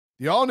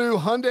The all-new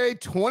Hyundai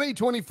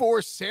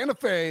 2024 Santa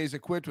Fe is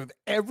equipped with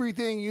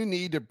everything you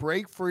need to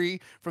break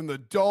free from the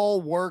dull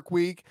work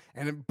week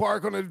and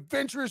embark on an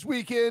adventurous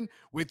weekend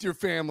with your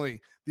family.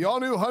 The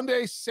all-new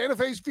Hyundai Santa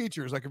Fe's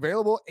features like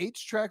available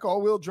H-Track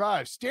all-wheel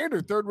drive,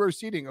 standard third-row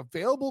seating,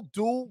 available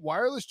dual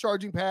wireless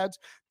charging pads,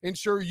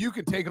 ensure you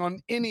can take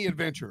on any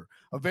adventure.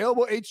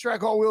 Available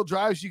H-Track all-wheel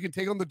drives, you can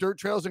take on the dirt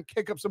trails and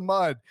kick up some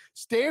mud.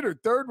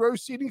 Standard third-row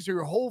seating so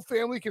your whole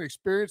family can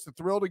experience the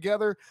thrill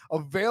together.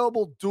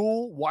 Available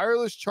dual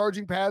wireless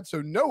charging pads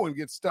so no one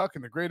gets stuck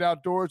in the great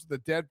outdoors with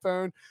a dead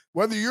phone.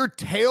 Whether you're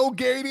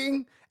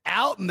tailgating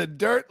out in the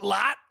dirt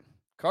lot,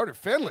 Carter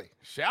Finley,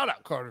 shout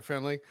out Carter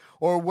Finley,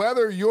 or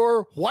whether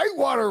you're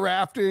whitewater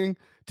rafting,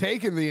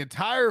 taking the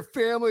entire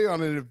family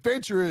on an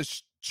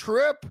adventurous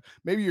trip,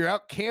 maybe you're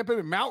out camping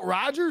at Mount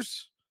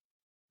Rogers.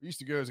 I used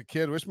to go as a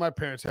kid. Wish my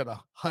parents had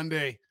a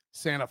Hyundai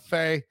Santa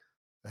Fe.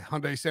 The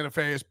Hyundai Santa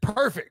Fe is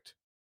perfect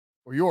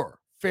for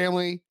your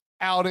family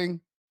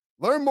outing.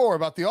 Learn more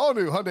about the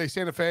all-new Hyundai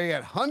Santa Fe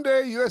at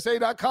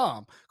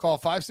HyundaiUSA.com. Call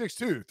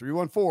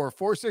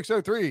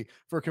 562-314-4603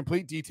 for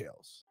complete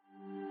details.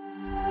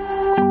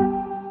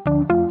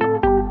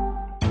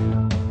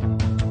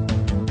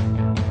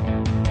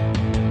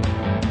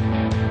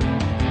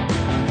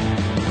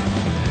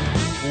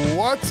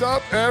 What's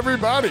up,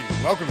 everybody?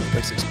 Welcome to the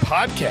Pick Six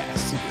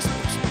Podcast, CBS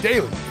Sports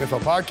Daily NFL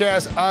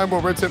Podcast. I'm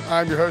Will Brinson.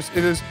 I'm your host.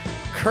 It is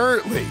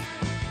currently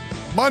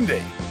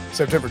Monday,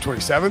 September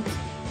 27th.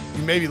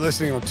 You may be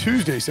listening on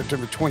Tuesday,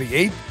 September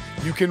 28th.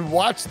 You can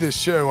watch this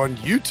show on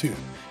YouTube,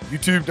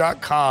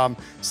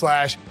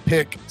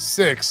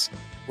 youtube.com/pick6.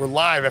 We're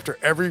live after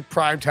every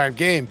primetime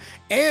game.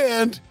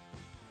 And,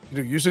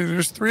 usually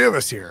there's three of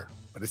us here,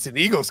 but it's an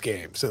Eagles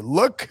game. So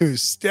look who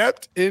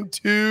stepped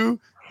into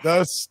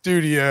the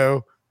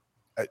studio.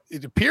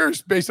 It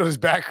appears based on his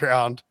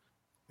background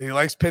that he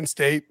likes Penn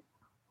State.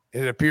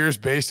 It appears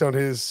based on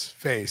his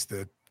face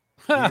that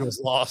Eagles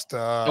lost.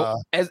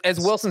 As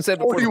Wilson said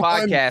before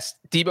 41. The podcast,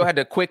 Debo had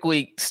to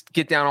quickly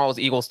get down all his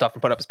Eagles stuff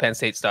and put up his Penn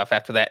State stuff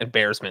after that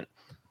embarrassment.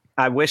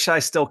 I wish I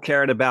still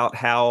cared about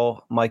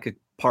how Micah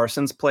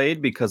Parsons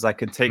played because I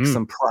could take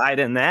some pride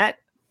in that,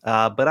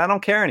 but I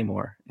don't care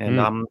anymore,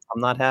 and I'm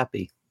not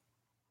happy.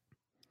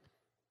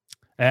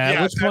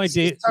 Which point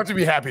do you have to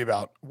be happy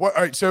about? What?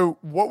 All right. So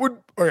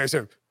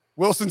so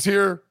Wilson's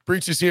here,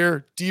 Breach is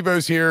here,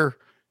 Debo's here.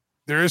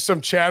 There is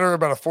some chatter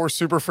about a fourth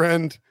super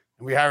friend,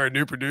 and we hire a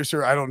new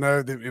producer. I don't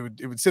know.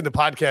 It would send the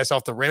podcast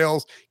off the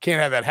rails. Can't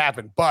have that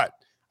happen. But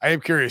I am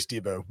curious,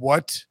 Debo.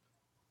 What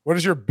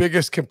is your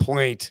biggest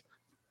complaint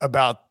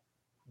about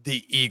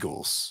the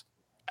Eagles?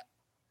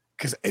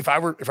 Because if I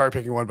were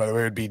picking one, by the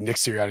way, it would be Nick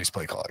Sirianni's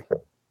play calling.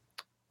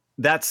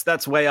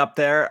 That's way up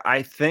there.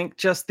 I think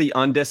just the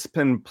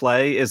undisciplined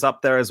play is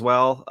up there as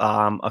well.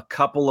 A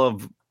couple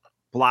of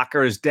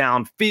blockers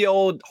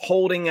downfield,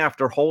 holding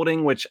after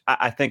holding, which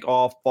I think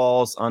all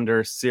falls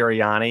under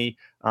Sirianni.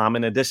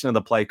 In addition to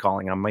the play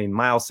calling, I mean,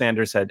 Miles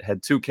Sanders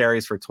had 2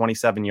 carries for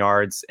 27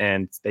 yards,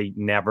 and they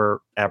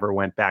never, ever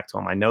went back to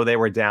him. I know they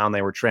were down,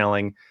 they were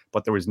trailing,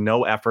 but there was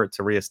no effort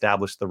to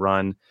reestablish the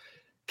run.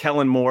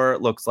 Kellen Moore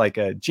looks like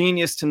a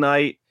genius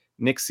tonight.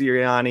 Nick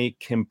Sirianni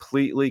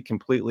completely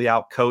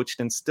outcoached,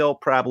 and still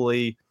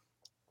probably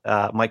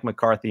Mike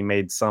McCarthy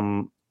made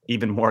some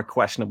even more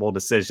questionable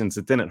decisions.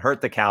 It didn't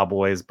hurt the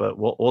Cowboys, but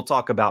we'll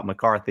talk about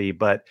McCarthy.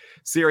 But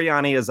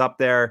Sirianni is up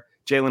there.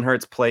 Jalen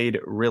Hurts played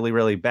really,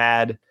 really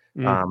bad.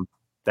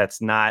 That's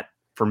not,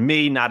 for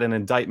me, not an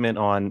indictment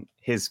on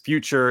his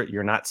future.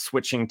 You're not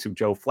switching to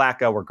Joe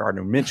Flacco or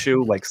Gardner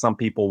Minshew like some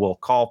people will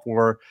call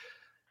for.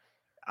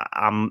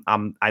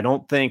 I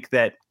don't think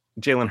that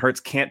Jalen Hurts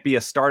can't be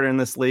a starter in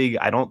this league.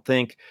 I don't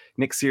think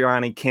Nick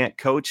Sirianni can't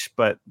coach,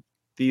 but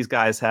these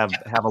guys have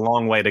a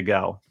long way to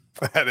go.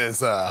 That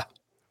is a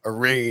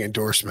ringing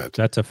endorsement.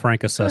 That's a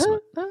frank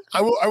assessment.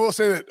 I will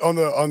say that on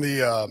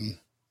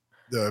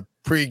the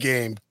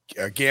pregame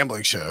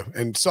gambling show,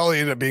 and Sully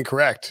ended up being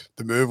correct.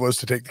 The move was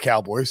to take the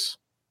Cowboys.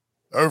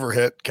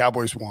 Overhit.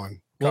 Cowboys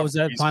won. What was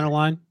that final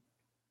line?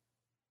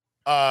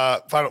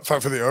 Final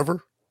for the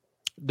over.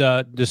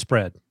 The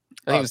spread.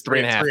 I think it was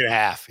 3.5.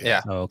 3.5.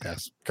 Yeah. Oh, okay.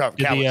 Did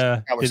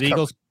the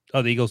Eagles?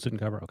 Oh, the Eagles didn't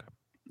cover. Okay.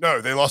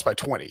 No, they lost by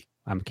 20.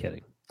 I'm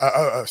kidding.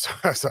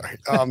 Sorry.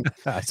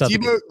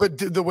 Debo, but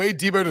the way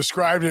Debo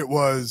described it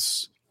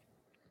was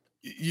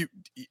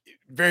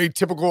very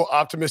typical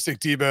optimistic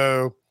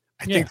Debo.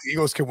 I think the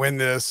Eagles can win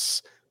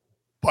this.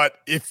 But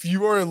if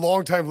you are a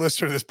longtime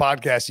listener to this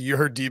podcast, you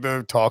heard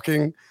Debo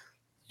talking,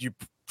 you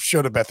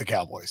should have bet the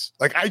Cowboys.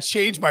 Like, I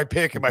changed my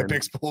pick and my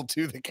picks pool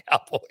to the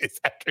Cowboys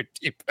after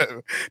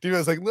Debo.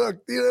 Debo's like, look,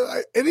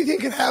 anything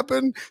can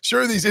happen.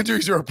 Sure, these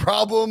injuries are a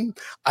problem.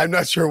 I'm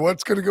not sure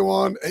what's going to go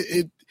on.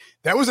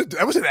 That was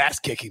an ass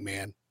kicking,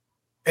 man.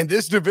 And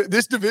this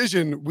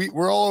division,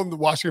 we're all on the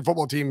Washington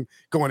football team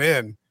going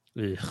in.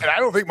 And I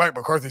don't think Mike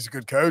McCarthy's a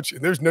good coach,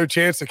 and there's no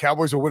chance the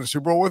Cowboys will win a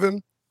Super Bowl with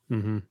him.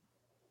 Mm-hmm.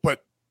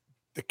 But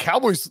the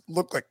Cowboys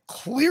look like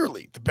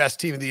clearly the best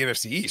team in the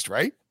NFC East,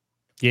 right?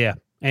 Yeah.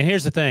 And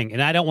here's the thing,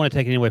 and I don't want to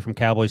take it away from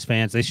Cowboys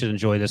fans. They should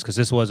enjoy this because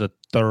this was a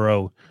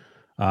thorough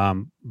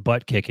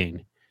butt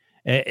kicking.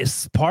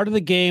 It's part of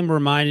the game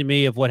reminded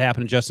me of what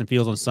happened to Justin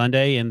Fields on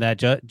Sunday, and that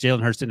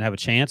Jalen Hurts didn't have a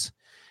chance.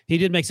 He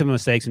did make some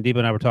mistakes, and Debo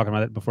and I were talking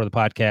about it before the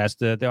podcast.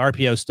 The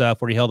RPO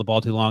stuff where he held the ball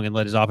too long and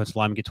let his offensive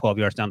lineman get 12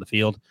 yards down the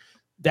field.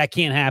 That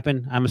can't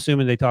happen. I'm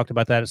assuming they talked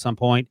about that at some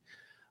point.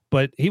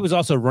 But he was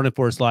also running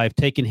for his life,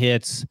 taking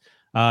hits.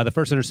 The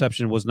first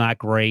interception was not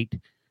great.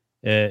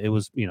 It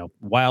was,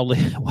 wildly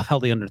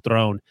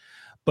underthrown.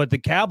 But the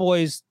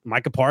Cowboys,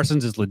 Micah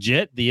Parsons is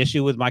legit. The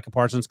issue with Micah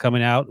Parsons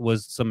coming out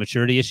was some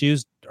maturity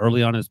issues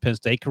early on in his Penn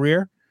State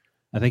career.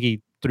 I think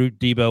he threw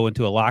Debo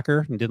into a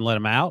locker and didn't let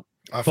him out.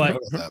 I forgot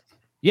about that.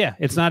 Yeah,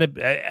 it's not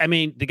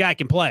the guy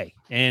can play.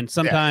 And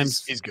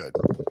sometimes he's good.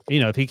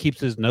 If he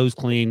keeps his nose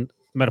clean,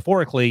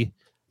 metaphorically,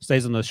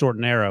 stays on the short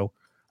and narrow,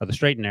 or the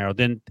straight and narrow,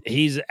 then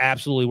he's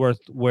absolutely worth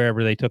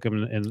wherever they took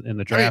him in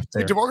the draft.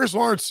 Hey, DeMarcus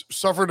Lawrence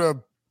suffered a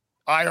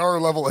IR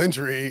level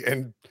injury,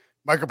 and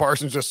Micah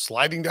Parsons just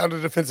sliding down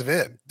to defensive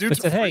end. Dude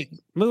said, "Hey,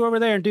 move over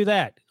there and do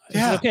that."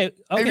 Yeah. Said, okay.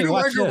 Maybe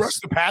Watch go this. rush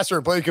the passer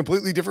and play a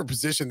completely different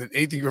position than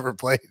anything you've ever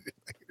played.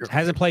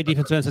 Hasn't played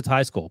defensive end since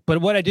high school.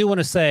 But what I do want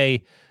to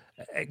say,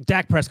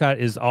 Dak Prescott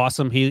is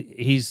awesome.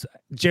 He's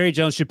Jerry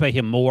Jones should pay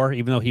him more,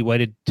 even though he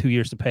waited 2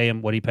 years to pay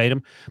him what he paid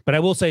him. But I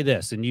will say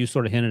this, and you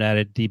sort of hinted at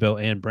it, Debo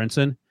and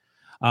Brinson.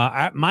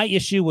 My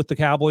issue with the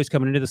Cowboys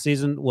coming into the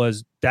season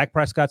was Dak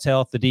Prescott's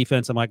health, the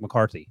defense, and Mike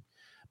McCarthy.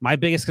 My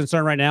biggest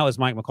concern right now is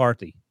Mike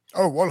McCarthy.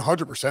 Oh,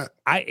 100%.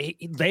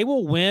 They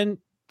will win.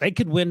 They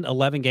could win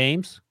 11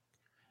 games.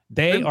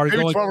 Maybe going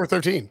 12 or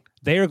 13.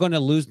 They are going to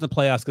lose in the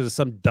playoffs because of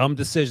some dumb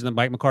decision that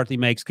Mike McCarthy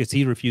makes because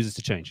he refuses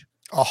to change.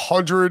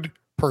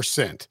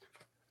 100%.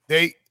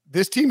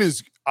 This team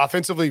is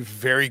offensively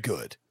very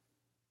good.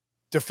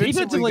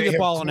 Defensively, they have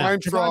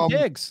climbed from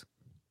Diggs.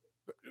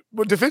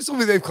 Well,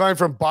 defensively, they've climbed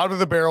from bottom of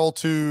the barrel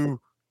to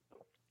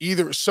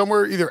either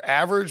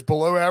average,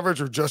 below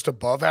average, or just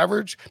above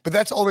average. But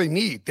that's all they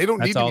need. They don't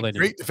need to be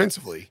great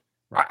defensively.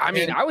 I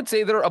mean, I would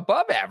say they're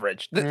above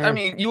average. I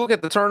mean, you look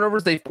at the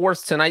turnovers they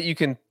forced tonight. You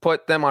can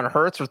put them on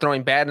Hurts for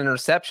throwing bad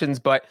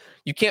interceptions, but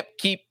you can't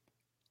keep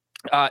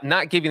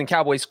not giving the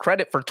Cowboys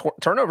credit for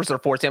turnovers they're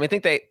forcing. I mean, I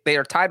think they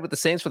are tied with the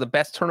Saints for the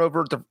best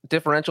turnover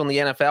differential in the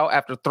NFL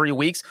after 3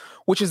 weeks,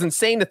 which is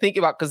insane to think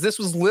about because this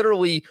was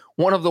literally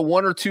one of the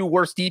 1 or 2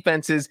 worst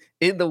defenses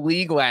in the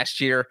league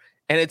last year.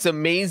 And it's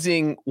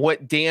amazing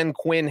what Dan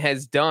Quinn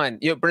has done.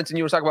 Brinson,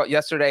 you were talking about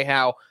yesterday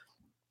how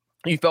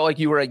you felt like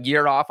you were a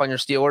year off on your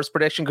Steelers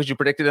prediction because you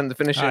predicted them to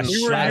finish in.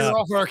 You were a year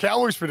off on our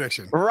Cowboys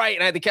prediction. Right.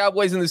 And I had the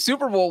Cowboys in the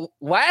Super Bowl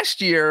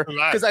last year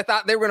because I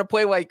thought they were going to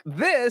play like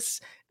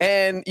this.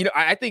 And,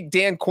 I think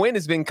Dan Quinn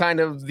has been kind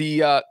of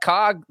the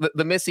cog,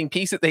 the missing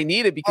piece that they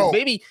needed because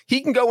maybe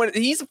he can go in.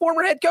 He's a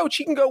former head coach.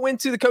 He can go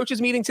into the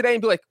coaches meeting today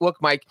and be like,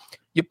 look, Mike,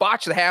 you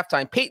botched the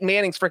halftime. Peyton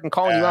Manning's freaking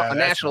calling you out on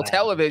national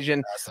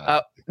television.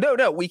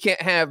 No, we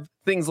can't have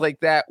things like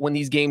that when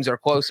these games are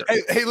closer.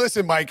 Hey,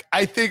 listen, Mike,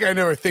 I think I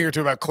know a thing or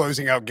two about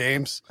closing out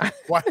games.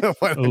 Why?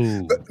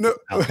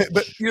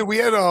 We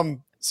had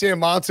Sam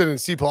Monson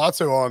and Steve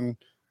Palazzo on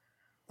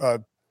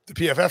the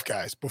PFF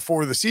guys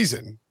before the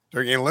season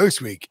during Analytics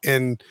Week.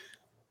 And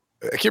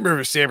I can't remember if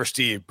it was Sam or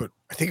Steve, but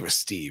I think it was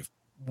Steve.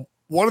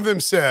 One of them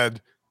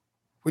said,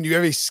 when you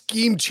have a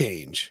scheme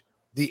change,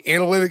 the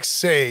analytics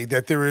say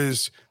that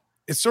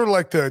it's sort of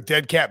like the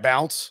dead cat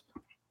bounce,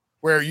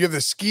 where you have the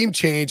scheme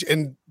change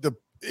and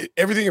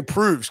everything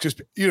improves because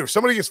if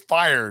somebody gets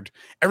fired,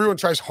 everyone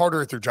tries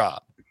harder at their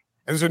job.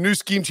 And there's a new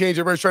scheme change,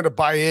 everybody's trying to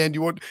buy in.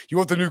 You want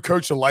the new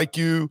coach to like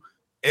you.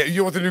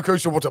 You want the new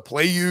coach to want to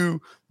play you.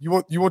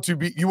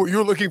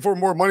 You're looking for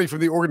more money from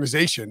the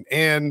organization.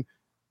 And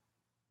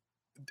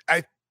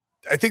I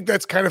think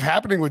that's kind of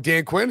happening with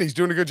Dan Quinn. He's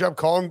doing a good job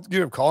calling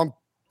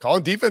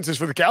defenses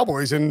for the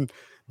Cowboys, and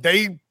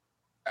they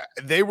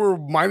were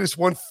minus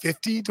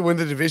 150 to win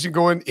the division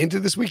going into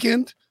this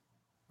weekend.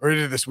 Or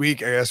into this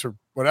week, I guess, or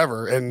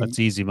whatever. And that's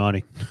easy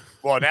money.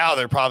 Well, now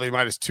they're probably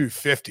minus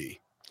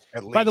 250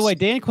 at least. By the way,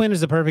 Dan Quinn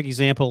is a perfect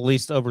example, at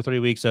least over 3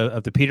 weeks,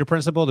 of the Peter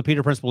Principle. The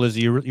Peter Principle is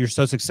you're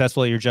so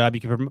successful at your job, you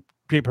can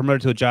be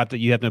promoted to a job that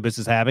you have no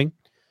business having.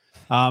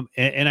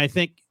 And I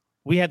think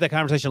we had that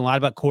conversation a lot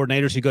about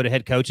coordinators who go to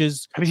head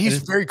coaches. I mean, he's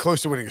very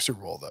close to winning a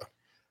Super Bowl, though.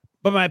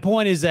 But my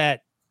point is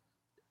that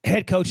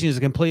head coaching is a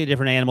completely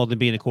different animal than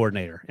being a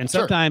coordinator. And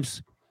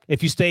sometimes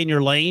if you stay in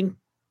your lane,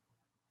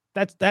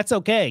 that's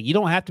okay. You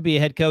don't have to be a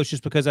head coach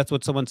just because that's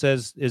what someone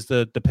says is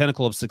the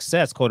pinnacle of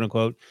success, quote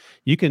unquote.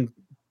 You can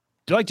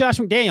do like Josh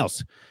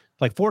McDaniels.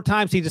 Like 4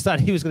 times he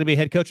decided he was going to be a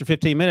head coach for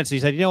 15 minutes. He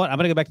said, you know what? I'm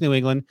going to go back to New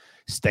England,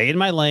 stay in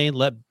my lane,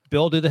 let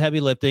Bill do the heavy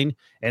lifting,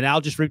 and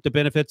I'll just reap the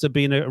benefits of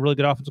being a really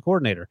good offensive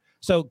coordinator.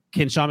 So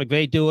can Sean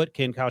McVay do it?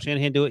 Can Kyle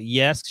Shanahan do it?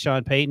 Yes,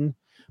 Sean Payton.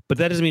 But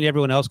that doesn't mean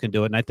everyone else can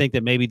do it. And I think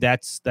that maybe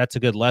that's a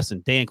good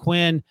lesson. Dan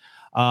Quinn.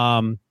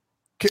 Can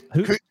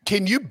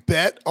you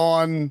bet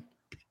on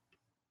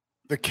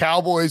the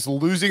Cowboys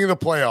losing in the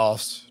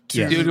playoffs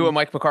due to a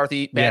Mike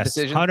McCarthy bad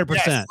decision? 100%.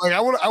 Yes. Like I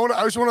want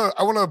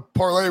to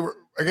parlay.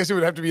 I guess it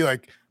would have to be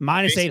like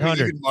minus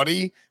 800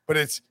 money, but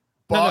it's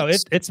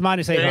Bucks, it's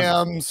minus 800.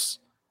 Rams,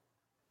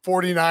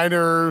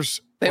 49ers,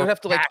 They Or would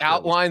have to like Packers.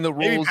 outline the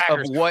Maybe rules of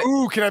Packers. what.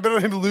 Ooh, can I bet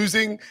on him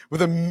losing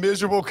with a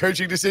miserable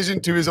coaching decision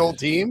to his old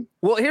team?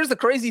 Well, here's the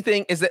crazy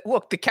thing is that,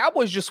 look, the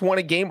Cowboys just won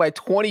a game by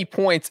 20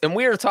 points, and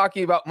we are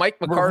talking about Mike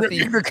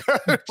McCarthy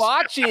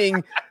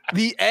botching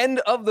the end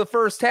of the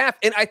first half.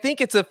 And I think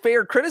it's a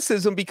fair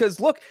criticism because,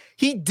 look,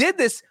 he did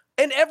this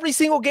in every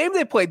single game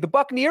they played. The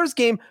Buccaneers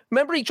game,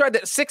 remember he tried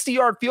that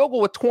 60-yard field goal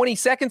with 20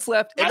 seconds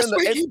left. And Last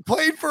week he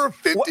played for a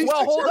 50.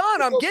 Well, hold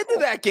on. I'm getting to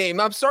that game.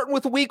 I'm starting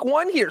with week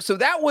 1 here. So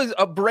that was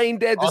a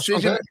brain-dead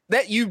decision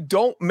that you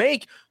don't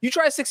make. You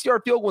try a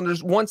 60-yard field goal when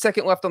there's 1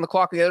 second left on the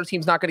clock and the other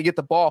team's not going to get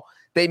the ball.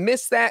 They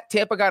missed that.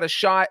 Tampa got a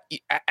shot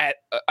at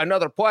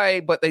another play,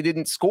 but they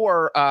didn't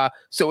score,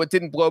 so it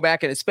didn't blow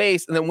back in his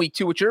face. And then week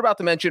 2, which you're about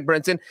to mention,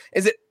 Brinson,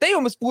 is that they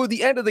almost blew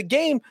the end of the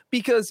game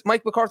because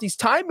Mike McCarthy's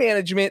time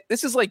management,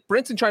 this is like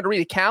Brinson trying to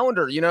read a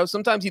calendar. You know,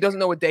 sometimes he doesn't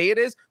know what day it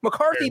is.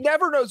 McCarthy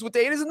never knows what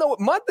day. He doesn't know what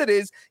month it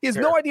is. He has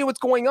no idea what's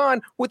going on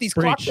with these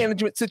clock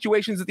management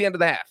situations at the end of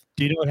the half.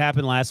 Do you know what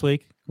happened last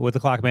week with the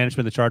clock management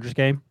of the Chargers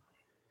game?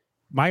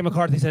 Mike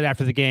McCarthy said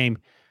after the game,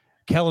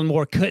 Kellen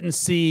Moore couldn't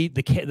see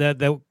the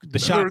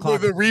shot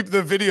clock,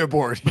 the video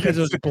board because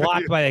it was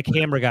blocked by a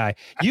camera guy.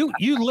 You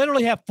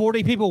literally have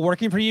 40 people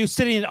working for you,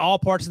 sitting in all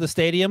parts of the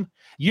stadium.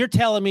 You're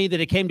telling me that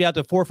it came down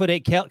to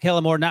 4'8"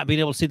 Kellen Moore not being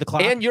able to see the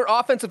clock, and your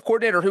offensive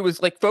coordinator, who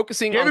was like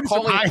focusing on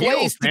calling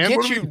plays to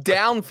get you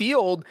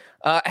downfield,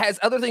 has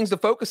other things to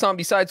focus on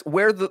besides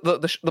where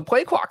the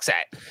play clock's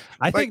at.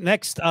 I think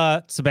next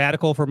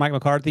sabbatical for Mike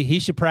McCarthy, he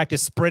should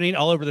practice sprinting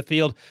all over the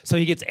field so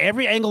he gets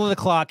every angle of the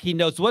clock. He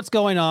knows what's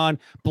going on.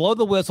 Blow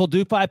the whistle,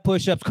 do 5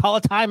 push-ups, call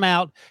a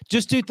timeout.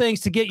 Just do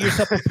things to get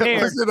yourself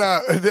prepared. Listen,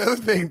 the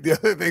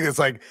other thing is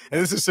like,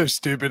 and this is so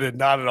stupid and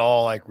not at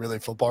all like really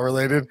football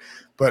related,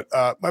 but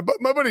my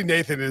buddy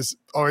Nathan is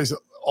always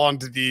on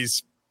to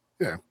these,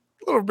 a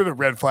little bit of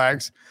red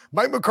flags.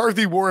 Mike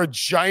McCarthy wore a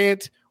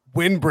giant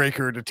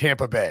windbreaker to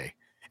Tampa Bay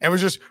and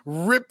was just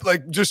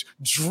just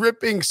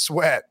dripping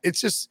sweat.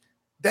 It's just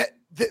that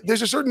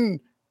there's a certain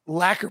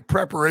lack of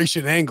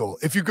preparation angle.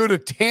 If you go to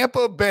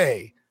Tampa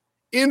Bay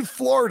in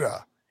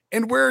Florida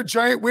and wear a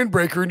giant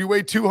windbreaker and you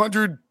weigh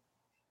 200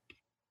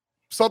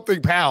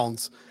 something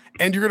pounds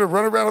and you're going to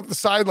run around up the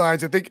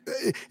sidelines, I think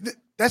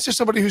that's just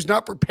somebody who's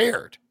not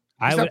prepared.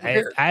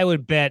 I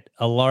would bet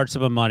a large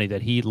sum of money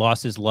that he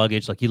lost his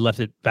luggage, like he left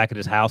it back at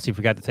his house. He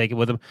forgot to take it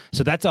with him.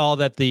 So that's all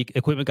that the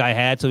equipment guy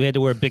had. So he had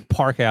to wear a big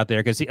parka out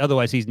there because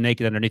otherwise he's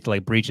naked underneath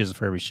like breeches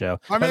for every show.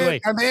 My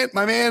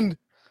man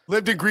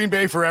lived in Green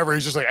Bay forever.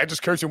 He's just like, I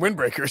just coach in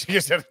windbreakers. He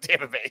just had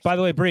Tampa Bay. By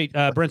the way,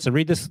 Brinson,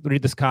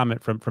 read this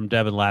comment from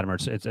Devin Latimer.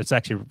 It's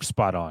actually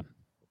spot on.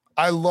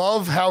 I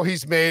love how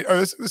he's made. Oh,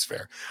 this is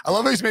fair. I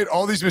love how he's made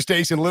all these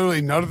mistakes and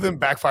literally none of them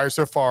backfire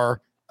so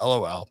far.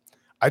 LOL.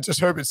 I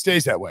just hope it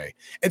stays that way.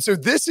 And so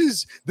this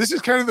is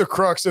kind of the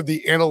crux of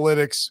the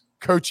analytics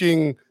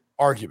coaching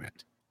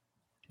argument.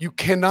 You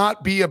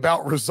cannot be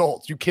about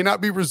results. You cannot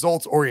be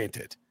results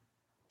oriented.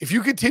 If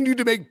you continue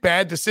to make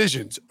bad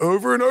decisions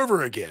over and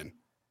over again,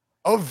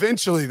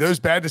 eventually those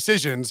bad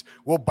decisions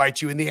will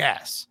bite you in the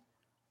ass.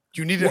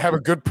 You need to have a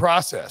good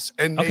process.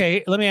 And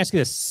okay, let me ask you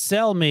this.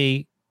 Sell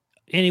me,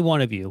 any one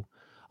of you,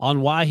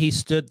 on why he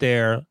stood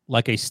there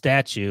like a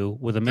statue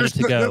with a minute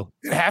to go.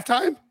 At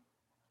halftime?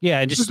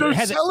 Yeah, and just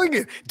selling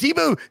it.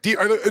 Debo,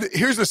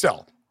 here's the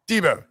sell.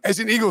 Debo, as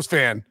an Eagles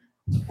fan,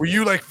 were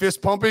you like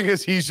fist pumping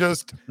as he's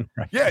just,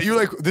 you're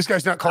like, this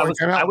guy's not calling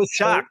timeout? I was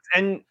shocked.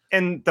 And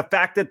the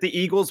fact that the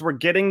Eagles were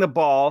getting the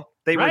ball,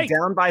 they were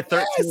down by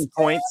 13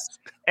 points.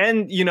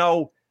 And,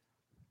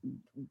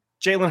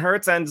 Jalen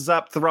Hurts ends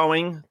up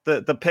throwing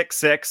the pick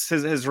six.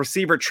 His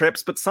receiver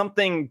trips, but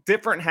something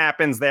different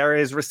happens there.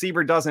 His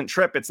receiver doesn't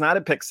trip. It's not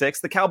a pick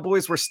six. The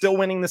Cowboys were still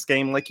winning this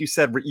game. Like you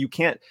said, you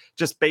can't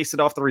just base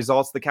it off the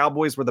results. The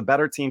Cowboys were the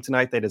better team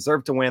tonight. They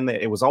deserved to win.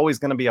 It was always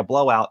going to be a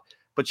blowout,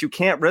 but you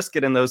can't risk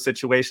it in those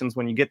situations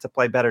when you get to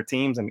play better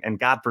teams and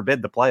God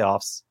forbid the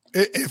playoffs.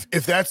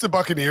 If that's the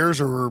Buccaneers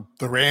or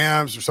the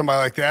Rams or somebody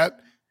like that,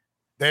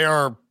 they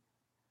are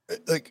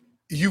like,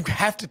 you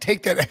have to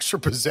take that extra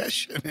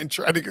possession and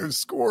try to go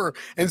score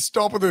and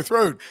stomp on their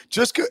throat.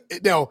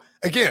 Now,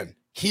 again,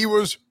 he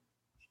was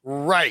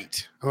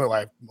right. Oh, I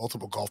have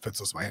multiple golf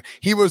pencils in my hand.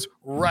 He was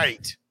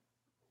right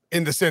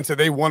in the sense that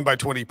they won by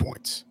 20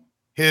 points.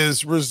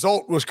 His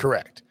result was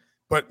correct.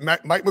 But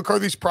Mike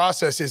McCarthy's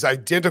process is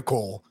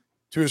identical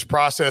to his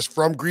process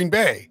from Green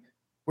Bay,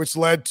 which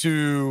led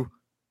to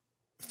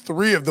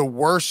 3 of the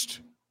worst,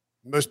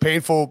 most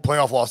painful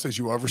playoff losses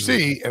you will ever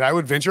see. And I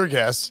would venture a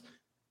guess,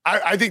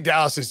 I think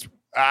Dallas is.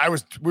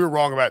 We were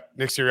wrong about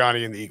Nick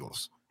Sirianni and the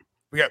Eagles.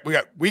 We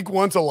got week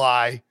 1's a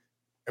lie,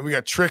 and we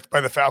got tricked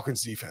by the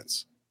Falcons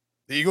defense.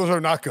 The Eagles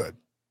are not good.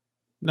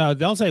 No,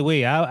 don't say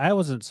we. I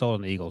wasn't sold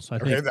on the Eagles. I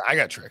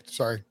got tricked.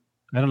 Sorry.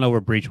 I don't know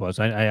where Breach was.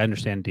 I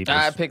understand defense.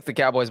 I picked the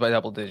Cowboys by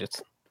double digits.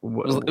 It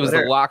was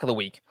the lock of the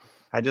week.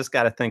 I just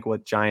got to think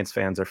what Giants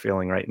fans are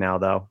feeling right now,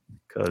 though,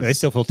 because they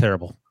still feel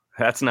terrible.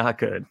 That's not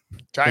good.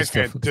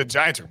 The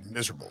Giants are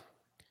miserable.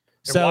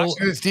 So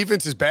Washington's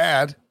defense is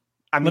bad.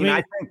 I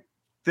think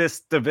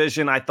this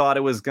division, I thought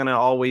it was going to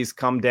always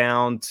come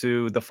down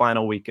to the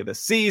final week of the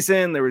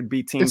season. There would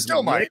be teams. It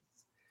still might.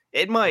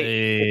 It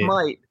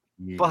might.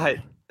 But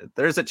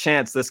there's a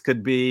chance this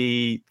could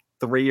be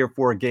 3 or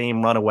 4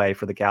 game runaway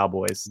for the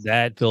Cowboys.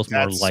 That feels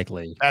more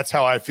likely. That's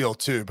how I feel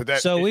too. But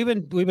we've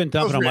been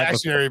dumping on Mike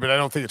McCarthy, but I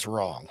don't think it's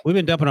wrong. We've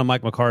been dumping on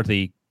Mike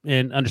McCarthy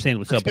and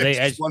understandably so. But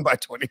they won by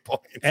 20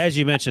 points. As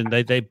you mentioned,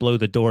 they blow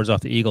the doors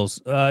off the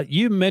Eagles.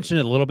 You mentioned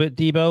it a little bit,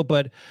 Debo,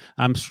 but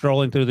I'm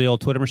scrolling through the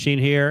old Twitter machine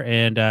here,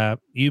 and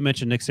you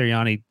mentioned Nick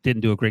Sirianni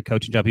didn't do a great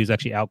coaching job. He was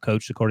actually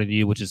out-coached, according to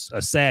you, which is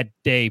a sad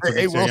day for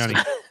Nick Sirianni.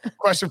 Wilson,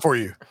 question for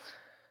you.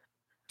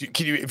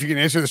 If you can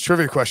answer this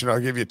trivia question, I'll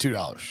give you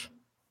 $2.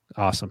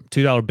 Awesome.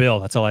 $2 bill.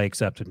 That's all I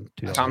accepted.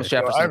 Thomas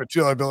Jefferson. I have a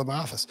 $2 bill in my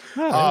office.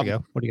 Oh, there you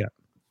go. What do you got?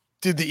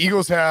 Did the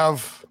Eagles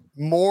have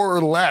more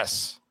or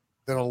less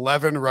than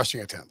 11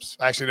 rushing attempts?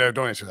 Actually, no,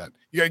 don't answer that.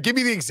 You got to give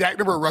me the exact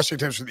number of rushing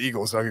attempts for the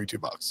Eagles, and I'll give you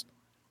 $2.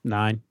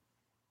 9.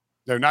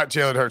 No, not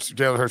Jalen Hurts.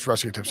 Jalen Hurts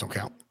rushing attempts don't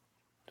count.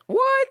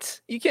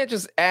 What? You can't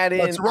just add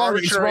in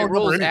arbitrary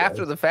rules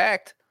after the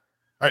fact.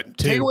 All right,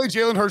 take away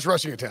Jalen Hurts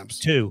rushing attempts.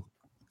 2.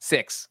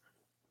 6.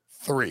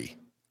 3.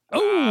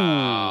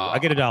 Oh, I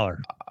get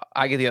 $1.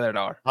 I get the other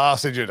 $1. I'll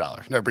send you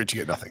 $1. No, Breach, you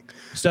get nothing.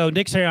 So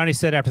Nick Sirianni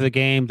said after the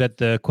game that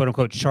the quote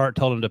unquote chart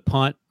told him to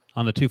punt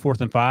on the 2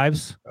 4th and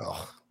 5s.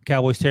 Oh.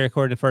 Cowboys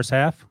territory in the first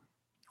half.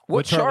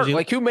 What chart?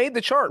 Like who made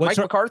the chart? Mike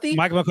McCarthy?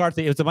 Mike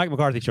McCarthy. It was the Mike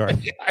McCarthy chart.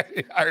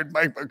 I hired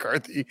Mike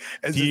McCarthy.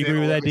 Do you agree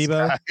with that,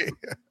 Debo? Do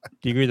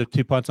you agree with the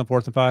 2 punts on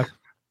 4th and 5?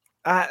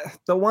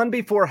 The one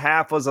before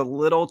half was a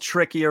little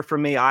trickier for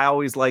me. I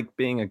always like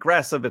being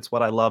aggressive. It's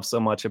what I love so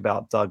much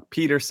about Doug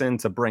Peterson,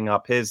 to bring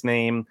up his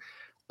name.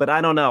 But I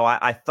don't know.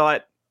 I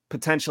thought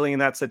potentially in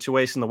that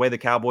situation, the way the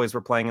Cowboys were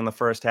playing in the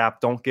first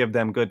half, don't give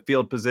them good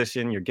field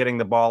position. You're getting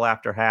the ball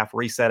after half,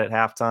 reset at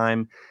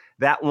halftime.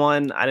 That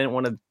one, I didn't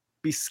want to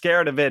be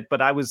scared of it,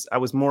 but I was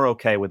more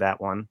okay with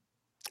that one.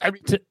 I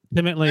mean,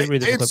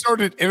 it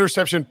started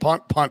interception,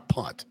 punt.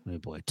 Oh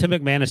boy. Tim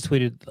McManus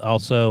tweeted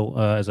also,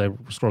 as I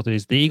scroll through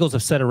these, the Eagles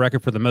have set a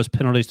record for the most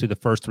penalties through the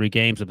first 3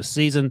 games of the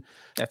season.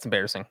 That's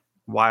embarrassing.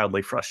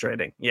 Wildly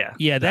frustrating. Yeah.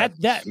 Yeah,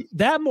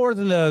 that more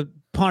than the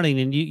punting,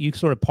 and you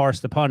sort of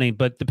parse the punting,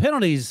 but the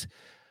penalties,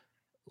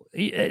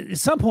 at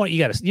some point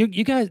you guys,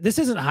 this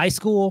isn't high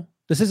school.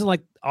 This isn't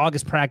like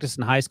August practice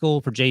in high school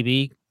for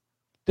JV.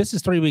 This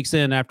is 3 weeks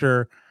in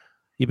after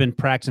you've been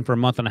practicing for a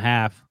month and a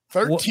half.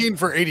 13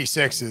 for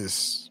 86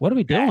 is what are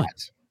we doing?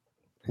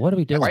 What are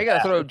we doing? Why you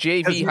got to throw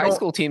JV high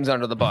school teams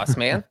under the bus,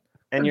 man?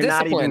 And you're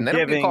not even they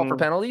giving, don't get called for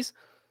penalties.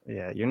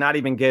 Yeah, you're not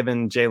even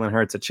giving Jalen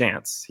Hurts a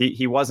chance.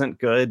 He wasn't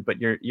good, but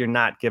you're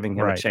not giving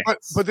him a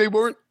chance. But they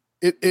weren't.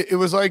 It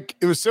was like,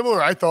 it was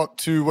similar, I thought,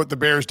 to what the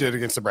Bears did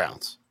against the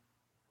Browns.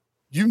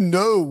 You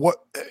know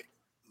what?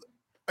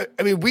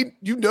 I mean,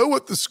 you know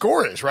what the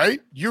score is, right?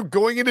 You're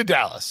going into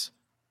Dallas.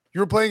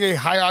 You're playing a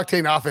high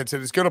octane offense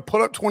and it's going to put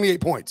up 28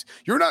 points.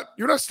 You're not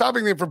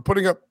stopping them from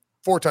putting up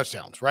 4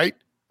 touchdowns, right?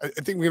 I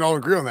think we can all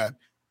agree on that.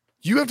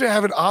 You have to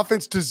have an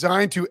offense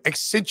designed to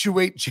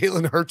accentuate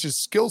Jalen Hurts'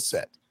 skill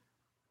set.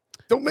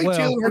 Don't make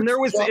Jalen Hurts. And there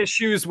was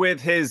issues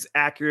with his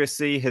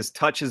accuracy. His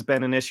touch has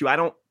been an issue. I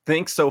don't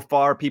think so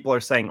far people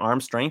are saying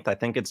arm strength. I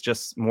think it's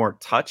just more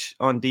touch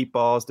on deep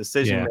balls,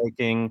 decision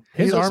making.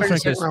 His arm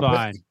strength is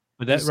fine.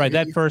 But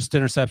that first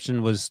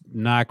interception was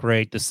not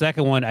great. The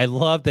second one, I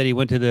love that he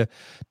went to the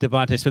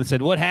Devontae Smith and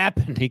said, "What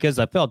happened?" He goes,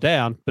 "I fell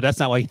down," but that's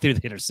not why he threw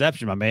the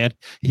interception, my man.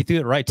 He threw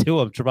it right to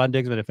him. Trevon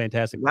Diggs made a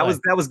fantastic play.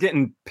 That was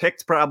getting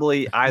picked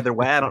probably either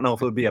way. I don't know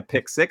if it would be a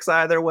pick 6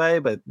 either way,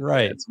 but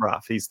it's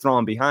rough. He's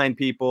throwing behind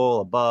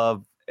people,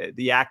 above.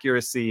 The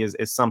accuracy is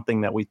something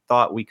that we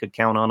thought we could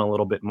count on a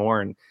little bit more,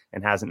 and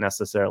hasn't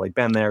necessarily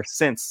been there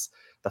since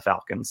the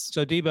Falcons.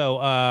 So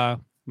Debo,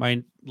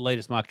 my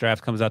latest mock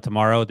draft comes out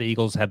tomorrow. The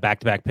Eagles have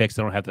back-to-back picks.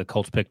 They don't have the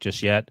Colts pick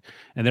just yet,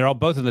 and they're all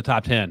both in the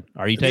top 10.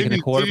 Are you taking a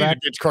quarterback?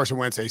 It's Carson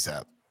Wentz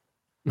ASAP.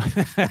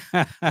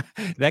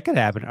 That could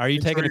happen. Are you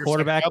taking a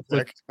quarterback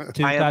with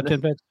 2 top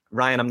 10 picks?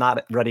 Ryan, I'm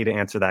not ready to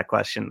answer that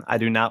question. I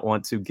do not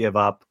want to give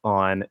up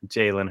on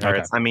Jalen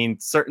Hurts. Okay. I mean,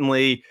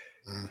 certainly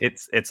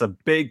it's a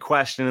big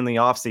question in the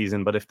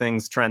offseason, but if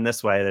things trend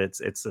this way,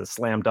 it's a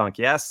slam dunk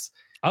yes.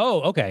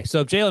 Oh, okay.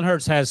 So if Jalen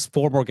Hurts has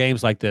 4 more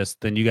games like this,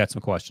 then you got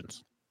some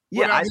questions.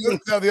 Yeah, well, I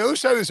think the other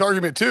side of this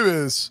argument too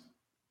is,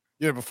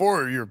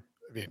 before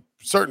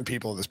certain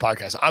people in this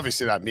podcast,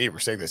 obviously not me, were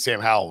saying that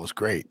Sam Howell was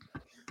great.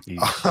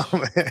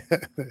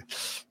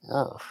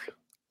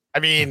 I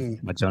mean,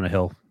 my Jonah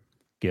Hill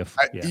gif.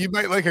 You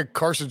might like a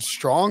Carson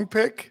Strong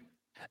pick.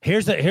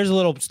 Here's a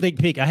little sneak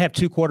peek. I have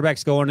 2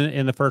 quarterbacks going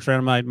in the first round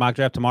of my mock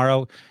draft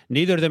tomorrow.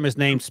 Neither of them is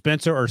named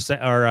Spencer or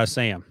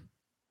Sam.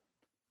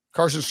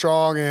 Carson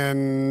Strong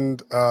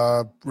and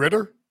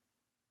Ritter.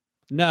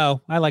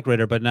 No, I like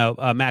Ritter, but no,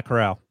 Matt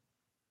Corral.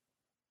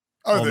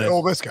 Oh, the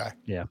Ole Miss guy.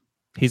 Yeah,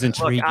 he's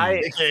intriguing.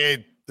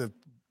 AKA the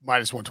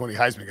 -120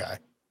 Heisman guy.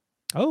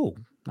 Oh,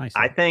 nice.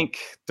 I think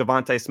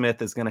Devontae Smith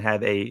is going to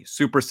have a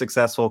super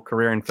successful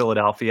career in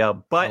Philadelphia,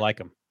 but I like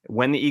him.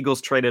 When the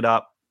Eagles traded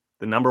up,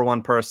 the number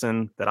one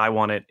person that I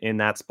wanted in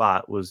that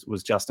spot was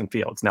Justin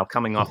Fields. Now,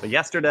 coming off of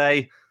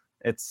yesterday,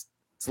 it's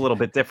a little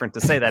bit different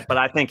to say that, but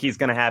I think he's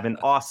going to have an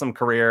awesome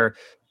career,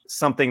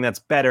 something that's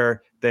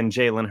better than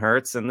Jalen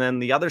Hurts. And then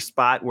the other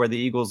spot where the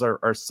Eagles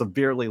are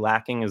severely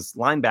lacking is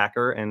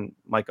linebacker, and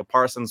Micah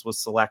Parsons was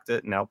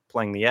selected, now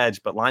playing the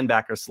edge, but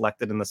linebacker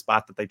selected in the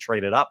spot that they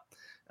traded up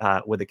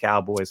with the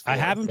Cowboys. I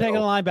have him taking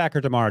a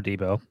linebacker tomorrow,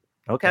 Debo.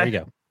 Okay. There you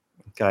go.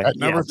 Okay.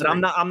 Number But I'm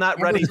not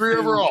number ready 3 to,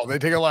 overall. They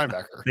take a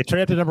linebacker. They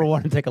trade up to number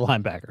 1 and take a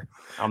linebacker.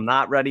 I'm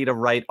not ready to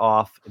write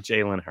off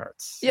Jalen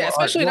Hurts. Yeah,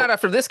 especially not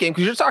after this game,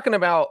 because you're talking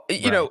about,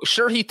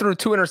 sure, he threw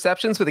 2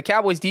 interceptions, but the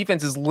Cowboys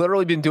defense has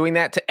literally been doing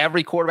that to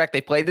every quarterback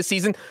they played this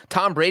season.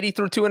 Tom Brady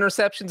threw 2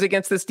 interceptions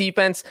against this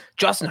defense.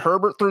 Justin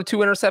Herbert threw 2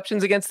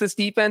 interceptions against this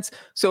defense.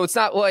 So it's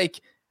not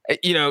like,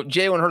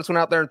 Jalen Hurts went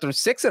out there and threw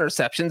 6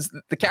 interceptions.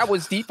 The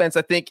Cowboys defense,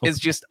 I think, is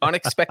just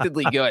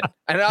unexpectedly good.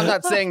 And I'm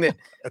not saying that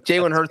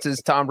Jalen Hurts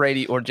is Tom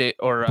Brady or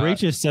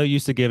Breach is so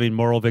used to giving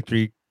moral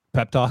victory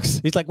pep talks.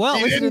 He's like, well,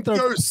 he didn't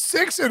throw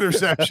 6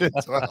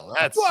 interceptions. Well,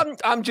 that's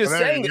I'm just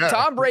saying that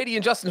Tom Brady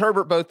and Justin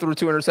Herbert both threw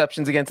 2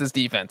 interceptions against this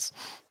defense.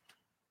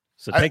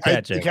 So take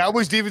that, Jay. The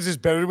Cowboys defense is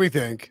better than we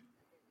think.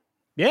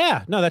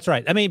 Yeah, no, that's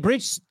right. I mean,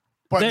 Breach.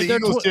 But the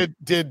Eagles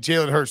did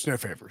Jalen Hurts no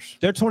favors.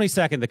 They're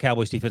 22nd, the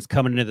Cowboys defense,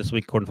 coming into this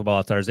week, according to Football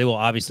Outsiders. They will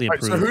obviously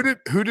improve. Right,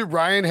 so who did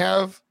Ryan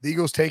have the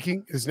Eagles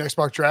taking his next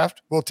mock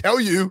draft? We'll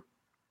tell you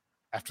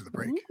after the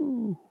break.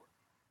 Ooh.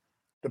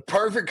 The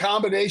perfect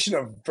combination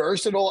of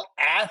versatile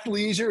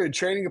athleisure and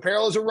training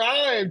apparel has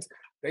arrived.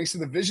 Thanks to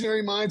the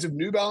visionary minds of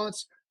New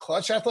Balance,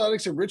 Clutch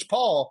Athletics, and Rich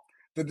Paul,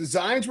 the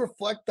designs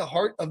reflect the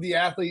heart of the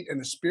athlete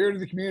and the spirit of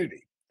the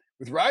community.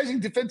 With rising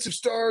defensive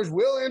stars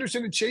Will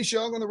Anderson and Chase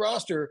Young on the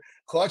roster,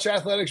 Clutch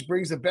Athletics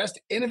brings the best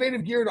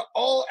innovative gear to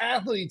all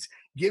athletes,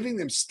 giving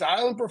them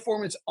style and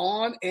performance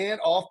on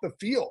and off the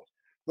field.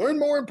 Learn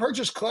more and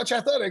purchase Clutch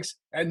Athletics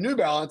at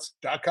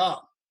newbalance.com.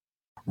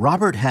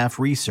 Robert Half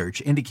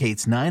research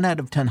indicates 9 out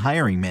of 10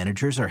 hiring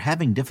managers are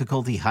having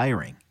difficulty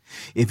hiring.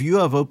 If you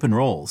have open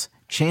roles,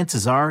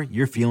 chances are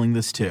you're feeling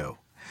this too.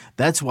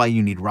 That's why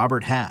you need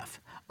Robert Half.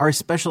 Our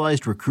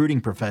specialized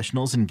recruiting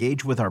professionals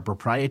engage with our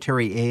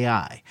proprietary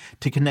AI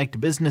to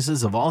connect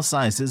businesses of all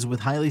sizes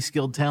with highly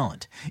skilled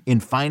talent in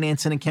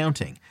finance and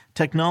accounting,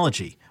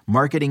 technology,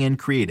 marketing and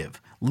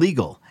creative,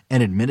 legal,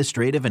 and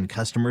administrative and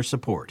customer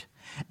support.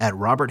 At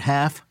Robert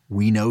Half,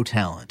 we know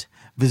talent.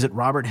 Visit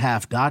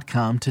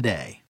roberthalf.com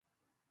today.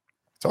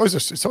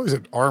 It's always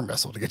an arm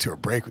wrestle to get to a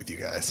break with you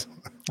guys.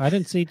 I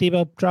didn't see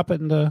Debo drop it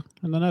in the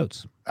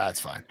notes. That's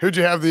fine. Who'd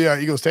you have the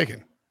Eagles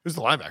taking? Who's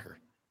the linebacker?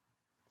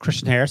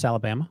 Christian Harris,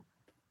 Alabama.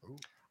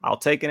 I'll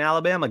take an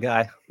Alabama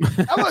guy.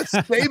 How about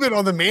Saban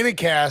on the Manning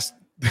cast?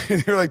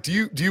 They're like, do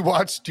you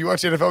watch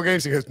NFL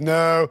games? He goes,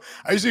 no.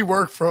 I usually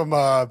work from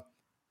was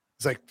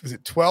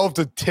it 12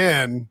 to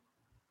 10?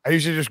 I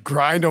usually just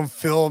grind on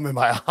film in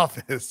my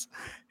office.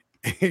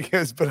 He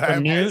goes, but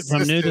from noon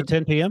to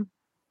 10 p.m.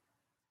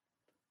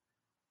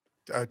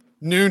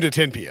 Noon to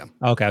 10 p.m.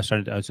 Okay, I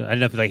don't know if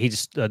it's like he's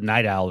just a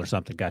night owl or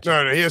something. Gotcha.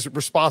 No, he has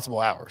responsible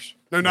hours.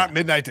 No, not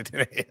midnight to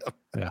 10 a.m.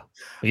 Yeah,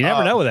 but you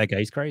never know with that guy.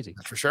 He's crazy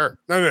for sure.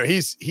 No,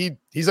 he's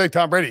like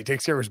Tom Brady. He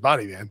takes care of his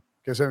body, man.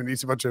 Goes home and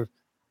eats a bunch of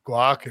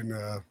guac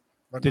and.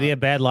 Did he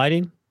have bad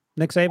lighting,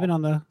 Nick Saban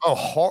on the?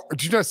 Oh,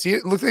 did you not see it?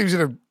 It looked like he was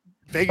in a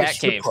Vegas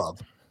strip club.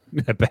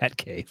 A bat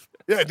cave.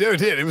 Yeah, dude, it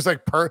did. It was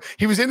like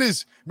he was in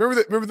his.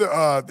 Remember the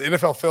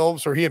NFL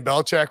films where he and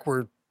Belichick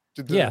were.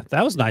 Yeah,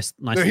 that was nice.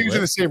 No, he was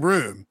in the same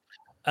room.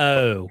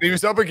 Oh, he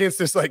was up against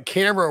this like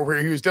camera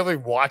where he was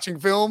definitely watching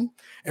film.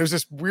 It was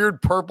this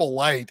weird purple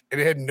light, and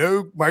it had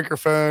no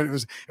microphone.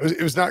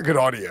 It was not good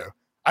audio.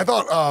 I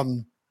thought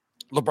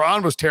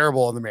LeBron was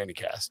terrible on the Manning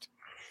cast.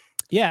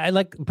 Yeah, I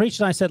like Breach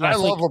and I said last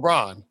week. I love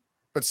LeBron,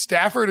 but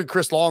Stafford and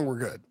Chris Long were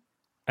good.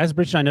 As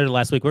Breach and I noted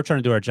last week, we're trying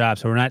to do our job,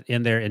 so we're not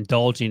in there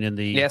indulging in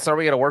the. Yeah, so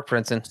we got to work,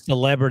 Princeton.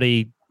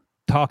 Celebrity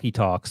talkie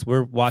talks.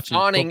 We're watching.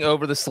 Fawning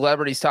over the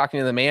celebrities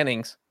talking to the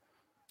Mannings.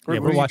 Yeah,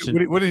 we're watching.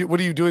 What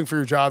are you doing for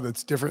your job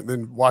that's different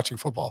than watching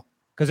football?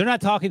 Because they're not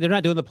talking. They're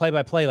not doing the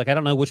play-by-play. Like I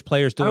don't know which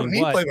player's doing I don't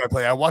need what.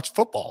 play-by-play. I watch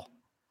football.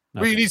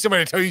 Okay. Well, you need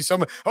somebody to tell you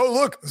something. Oh,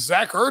 look,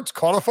 Zach Ertz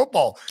caught a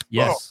football.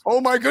 Yes.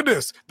 Oh my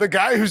goodness, the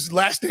guy whose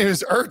last name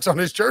is Ertz on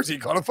his jersey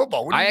caught a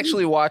football. I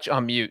actually watch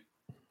on mute.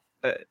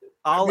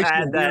 I'll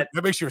add that.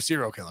 That makes you a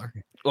serial killer.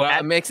 Well,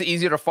 it makes it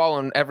easier to follow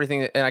and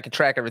everything, and I can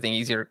track everything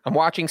easier. I'm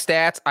watching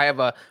stats. I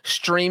have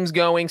streams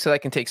going so I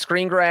can take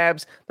screen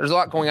grabs. There's a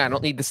lot going on. I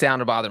don't need the sound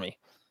to bother me.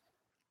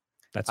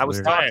 I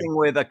was talking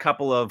with a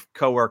couple of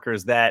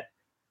coworkers that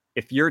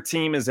if your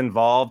team is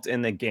involved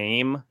in the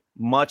game,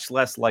 much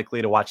less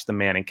likely to watch the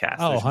Manning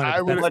cast. Oh,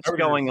 There's much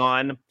going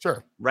on.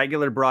 Sure.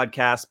 Regular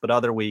broadcast, but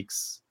other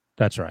weeks.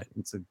 That's right.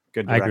 It's a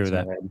good I agree with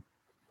that.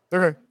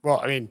 Okay. Well,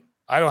 I mean,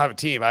 I don't have a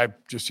team. I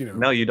just,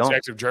 No, you don't.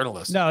 Objective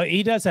journalist. No,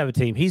 he does have a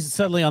team. He's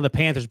suddenly on the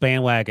Panthers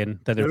bandwagon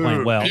that they're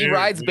playing well. He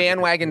rides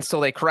bandwagons till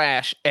they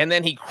crash, and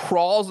then he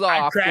crawls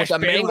off with a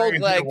mangled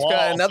leg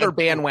to another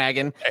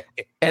bandwagon,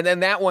 and then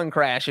that one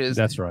crashes.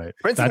 That's right.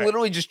 Princeton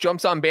literally just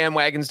jumps on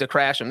bandwagons to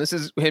crash them. This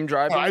is him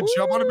driving. I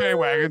jump on the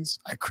bandwagons,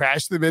 I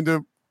crash them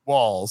into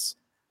walls,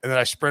 and then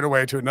I sprint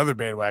away to another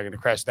bandwagon to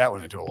crash that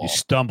one into a wall. You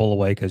stumble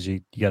away because you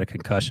got a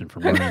concussion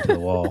from running into the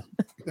wall.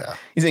 Yeah.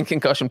 He's in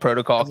concussion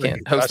protocol.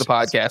 Can't host the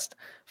podcast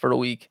for a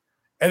week.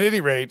 At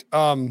any rate,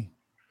 I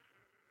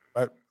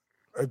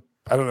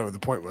don't know what the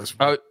point was.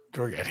 Oh,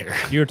 go get here.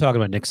 You were talking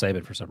about Nick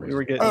Saban for some reason. We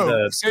were getting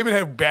Saban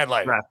had bad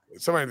lighting. Right.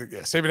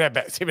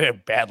 Saban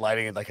had bad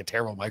lighting and like a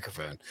terrible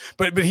microphone.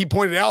 But he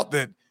pointed out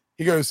that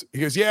he goes,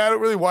 yeah, I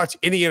don't really watch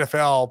any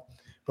NFL,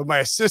 but my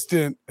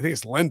assistant, I think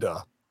it's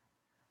Linda.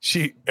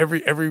 She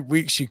every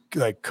week she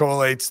like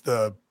collates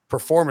the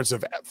performance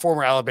of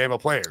former Alabama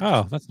players.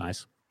 Oh, that's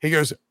nice. He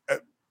goes,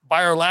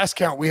 by our last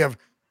count, we have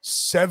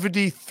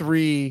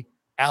 73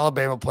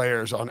 Alabama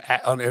players on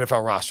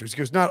NFL rosters. He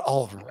goes, not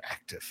all of them are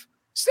active.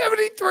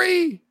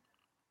 73.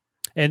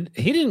 And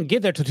he didn't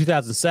get there till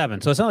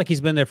 2007, so it's not like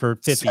he's been there for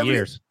 50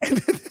 years.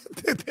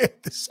 The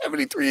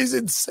 73 is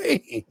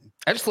insane.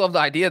 I just love the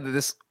idea that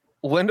this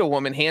Linda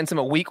woman hands him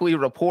a weekly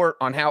report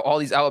on how all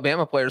these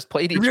Alabama players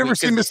played each week. Have you ever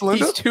seen Miss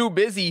Linda? He's too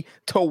busy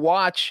to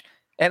watch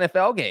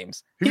NFL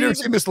games. Have you ever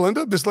seen Miss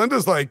Linda? Miss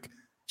Linda's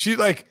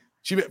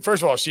she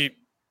first of all, she's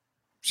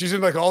in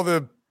like all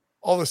the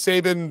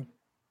Saban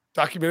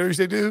documentaries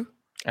they do.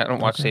 I don't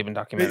watch Saban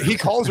documentaries. He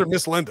calls her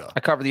Miss Linda. I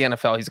cover the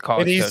NFL. He's a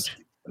college coach.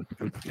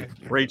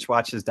 Rach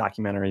watches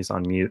documentaries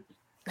on mute.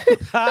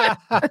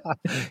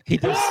 He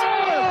does.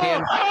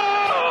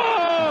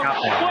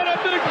 What a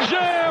big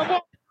jam!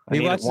 He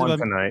watches one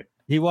tonight.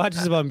 He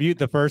watches them on mute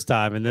the first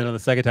time, and then on the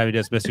second time, he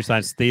does Mr.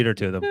 Science Theater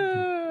to them.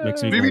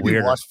 Makes me Maybe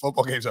weird. watch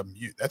football games on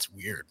mute. That's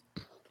weird.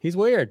 He's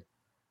weird.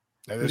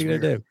 That What is are you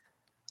gonna weird. do?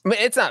 I mean,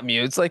 it's not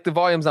mute. It's like the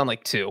volume's on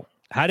like 2.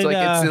 How It's did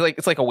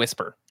it's like a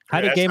whisper.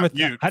 how did that's Game not of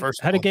mute, how, first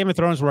of how did all. Game of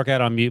Thrones work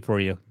out on mute for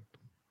you?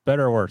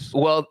 Better or worse?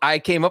 Well, I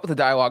came up with the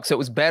dialogue, so it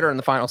was better in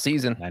the final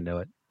season. I knew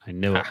it. I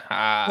knew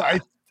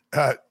it.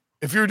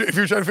 If you're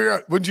trying to figure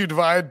out, wouldn't you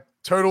divide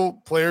total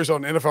players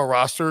on NFL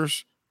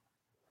rosters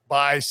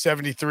by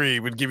 73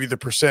 would give you the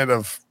percent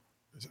of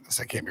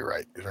that can't be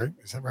right.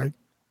 Is that right?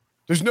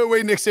 There's no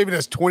way Nick Saban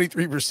has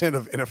 23%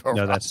 of NFL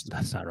No, rosters.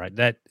 that's not right.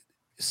 That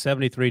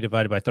 73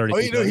 divided by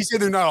 32. Oh, he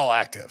said they're not all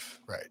active.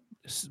 Right.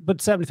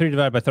 But 73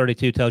 divided by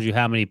 32 tells you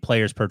how many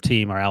players per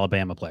team are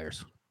Alabama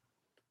players.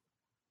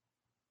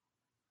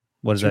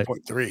 What is that?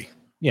 2.3.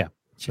 Yeah.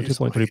 So Jeez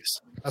 2.3.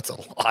 Louise. That's a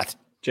lot.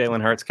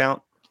 Jalen Hurts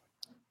count?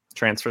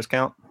 Transfers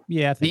count?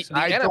 Yeah, I The, think so. the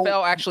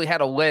NFL actually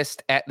had a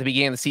list at the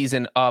beginning of the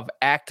season of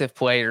active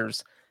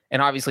players,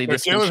 and obviously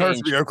this can Jalen Hurts change.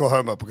 would be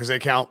Oklahoma because they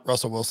count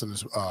Russell Wilson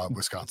as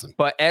Wisconsin.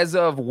 But as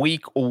of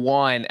week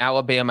 1,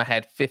 Alabama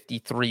had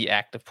 53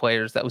 active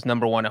players. That was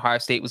number 1. Ohio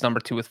State was number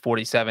 2 with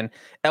 47.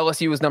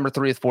 LSU was number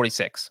 3 with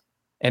 46.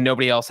 And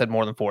nobody else had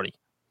more than 40.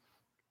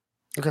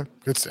 Okay,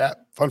 good stat.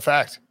 Fun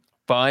fact.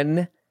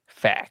 Fun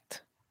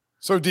fact.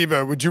 So,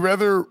 Debo, would you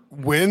rather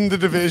win the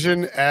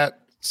division at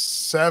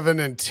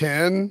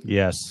 7-10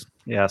 Yes.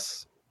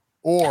 Yes.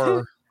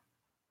 or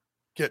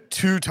get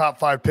 2 top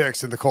 5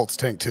 picks in the Colts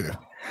tank too?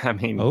 I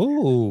mean,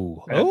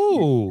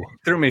 Oh.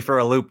 threw me for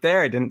a loop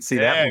there. I didn't see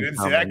that. I one didn't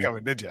see that coming.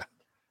 coming, did you?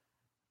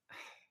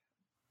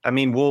 I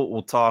mean,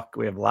 we'll talk.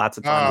 We have lots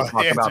of time to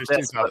talk about there's 2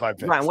 this. top but 5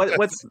 picks. Ryan,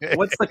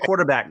 what's the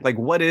quarterback? Like,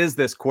 what is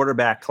this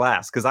quarterback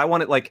class? Because I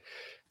want it like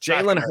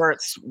Jalen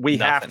Hurts. We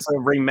have to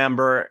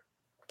remember,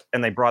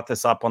 and they brought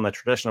this up on the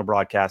traditional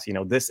broadcast. You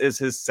know, this is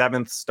his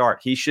 7th start.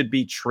 He should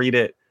be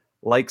treated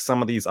like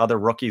some of these other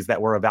rookies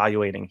that we're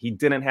evaluating. He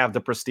didn't have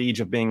the prestige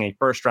of being a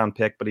first-round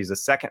pick, but he's a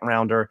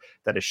second-rounder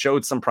that has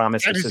showed some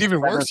promise. And It's it's his even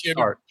worse.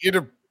 7th He had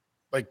to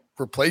like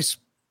replace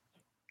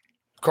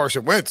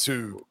Carson Wentz,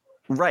 who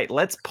Right.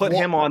 Let's put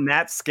him on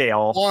that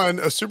scale. won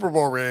a Super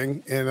Bowl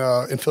ring in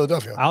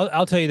Philadelphia.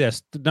 I'll tell you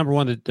this. Number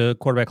one, the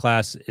quarterback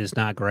class is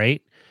not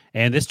great.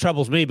 And this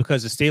troubles me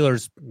because the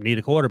Steelers need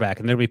a quarterback,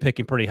 and they'll be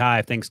picking pretty high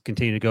if things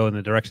continue to go in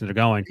the direction they're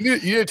going. You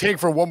need to take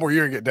for one more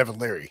year and get Devin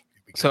Leary.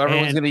 So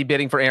everyone's And- going to be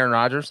bidding for Aaron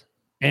Rodgers.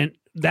 And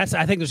I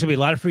think there's going to be a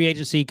lot of free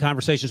agency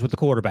conversations with the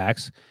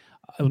quarterbacks.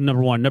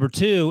 Number one. Number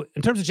two,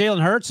 in terms of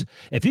Jalen Hurts,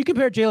 if you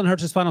compare Jalen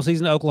Hurts' final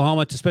season to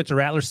Oklahoma to Spencer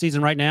Rattler's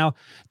season right now,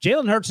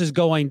 Jalen Hurts is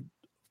going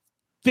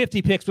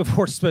 50 picks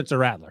before Spencer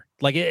Rattler.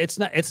 Like it's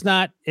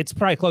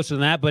probably closer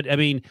than that. But I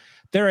mean,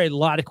 there are a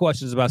lot of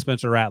questions about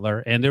Spencer Rattler,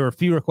 and there were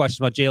fewer questions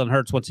about Jalen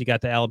Hurts once he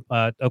got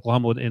to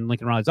Oklahoma in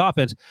Lincoln Riley's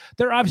offense.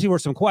 There obviously were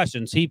some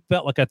questions. He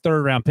felt like a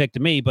 3rd round pick to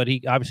me, but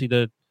he obviously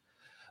the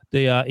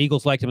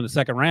Eagles liked him in the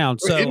 2nd round.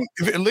 So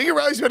if Lincoln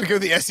Riley's about to go to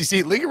the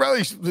SEC. Lincoln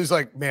Riley was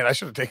like, man, I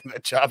should have taken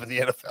that job in the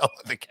NFL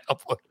at the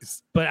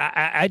Cowboys. But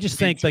I just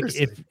think like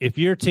if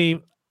your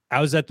team,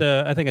 I think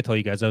I told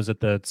you guys I was at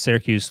the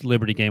Syracuse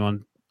Liberty game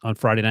on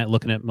Friday night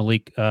looking at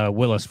Malik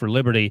Willis for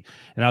Liberty,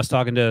 and I was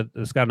talking to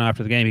Scott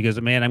after the game. He goes,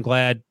 "Man, I'm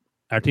glad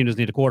our team doesn't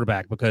need a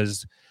quarterback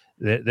because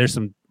there's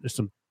some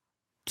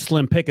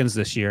slim pickings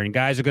this year, and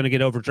guys are going to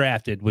get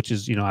overdrafted, which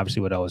is,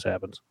 obviously what always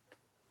happens.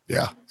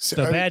 Yeah.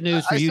 So bad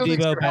news for you,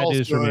 Debo. Bad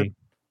news for me.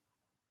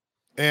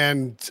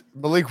 And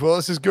Malik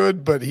Willis is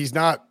good, but he's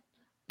not.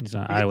 He's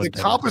not. The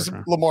comp is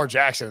Lamar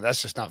Jackson.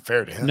 That's just not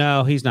fair to him.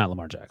 No, he's not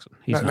Lamar Jackson.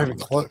 He's not even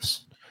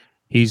close.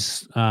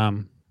 He's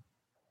I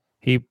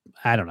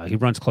don't know. He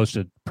runs close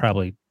to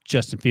probably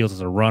Justin Fields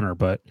as a runner,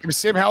 but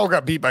Sam Howell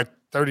got beat by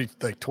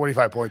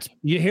 25 points.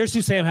 Here's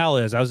who Sam Howell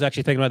is. I was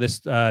actually thinking about this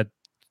the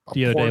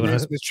other day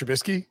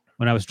Trubisky.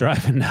 When I was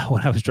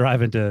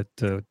driving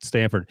to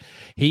Stanford.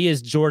 He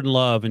is Jordan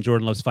Love in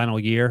Jordan Love's final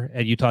year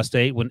at Utah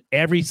State, when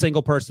every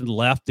single person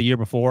left the year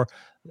before.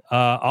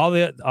 All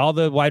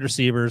the wide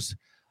receivers,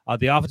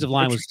 the offensive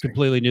line was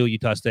completely new at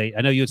Utah State.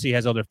 I know UNC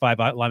has all their 5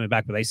 linemen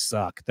back, but they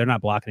suck. They're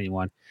not blocking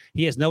anyone.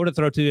 He has no one to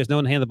throw to. He has no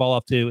one to hand the ball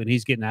off to, and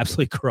he's getting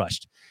absolutely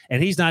crushed.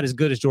 And he's not as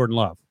good as Jordan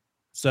Love.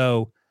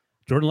 So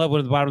Jordan Love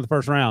went at the bottom of the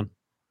first round.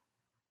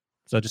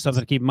 So just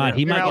something to keep in mind.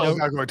 He might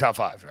not going top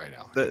 5 right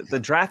now. The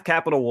draft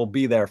capital will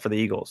be there for the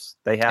Eagles.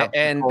 They have,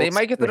 and they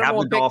might get the number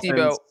 1 pick,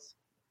 Debo.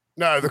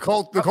 No, the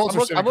Colts.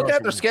 I'm looking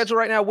at their schedule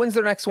right now. When's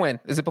their next win?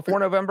 Is it before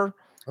November?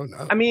 Oh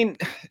no! I mean,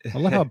 I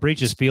love how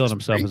Breach is feeling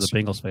himself as a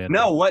Bengals fan.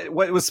 No, what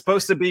was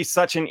supposed to be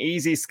such an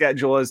easy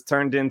schedule has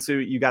turned into,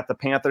 you got the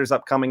Panthers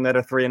upcoming that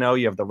are 3-0.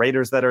 You have the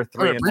Raiders that are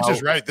 3-0. Breach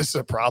is right. This is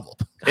a problem.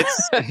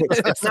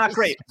 It's not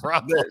great.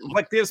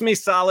 What gives me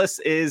solace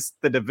is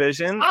the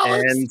division,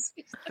 and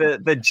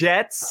the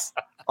Jets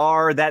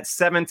are that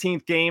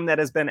 17th game that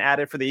has been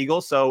added for the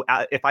Eagles. So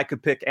if I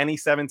could pick any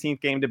 17th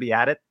game to be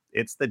added,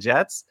 it's the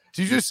Jets.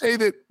 Did you just say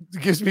that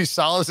gives me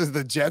solace as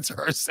the Jets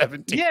are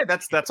 17? Yeah,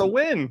 that's a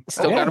win.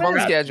 Still got them on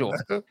the schedule.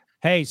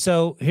 Hey,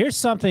 so here's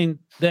something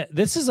that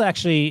this is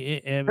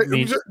actually.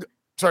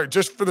 Sorry,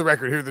 just for the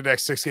record, here are the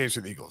next 6 games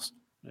for the Eagles.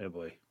 Oh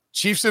boy,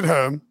 Chiefs at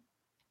home.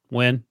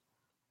 Win.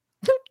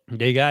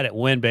 They got it.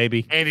 Win,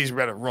 baby. Andy's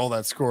ready to roll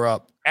that score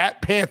up.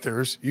 At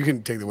Panthers, you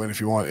can take the win if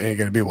you want. It ain't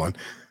going to be one.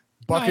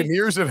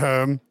 Buccaneers at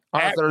home.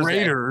 At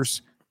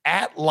Raiders.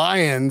 At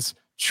Lions.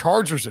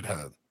 Chargers at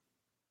home.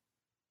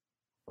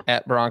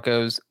 At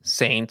Broncos,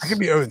 Saints. I could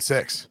be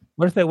 0-6.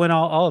 What if they win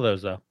all of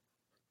those, though?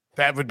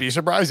 That would be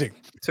surprising.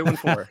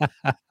 2-4.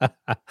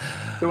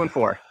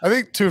 2-4. I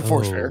think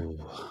 2-4 is fair.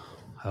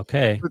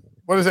 Okay. But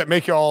what does that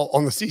make y'all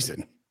on the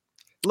season?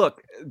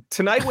 Look,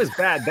 tonight was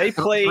bad. They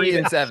played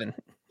 3-7.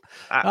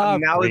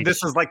 Now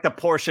this is like the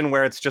portion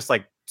where it's just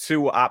like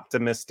too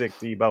optimistic,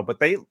 Debo. But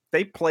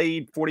they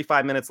played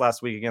 45 minutes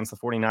last week against the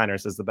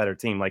 49ers as the better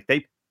team. Like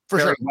they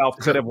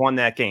could have won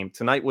that game.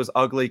 Tonight was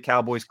ugly.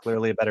 Cowboys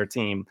clearly a better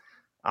team.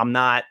 I'm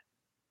not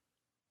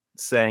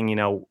saying,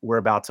 we're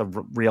about to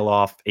reel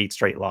off 8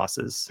 straight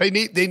losses. They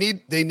need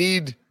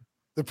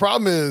the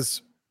problem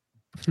is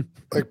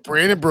like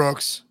Brandon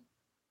Brooks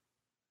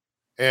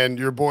and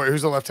your boy,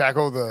 who's the left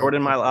tackle?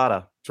 Jordan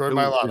Mailata. Jordan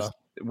Mailata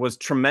was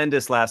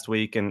tremendous last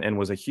week and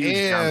was a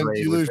huge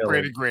downgrade. You lose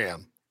Brandon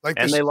Graham.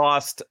 They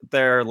lost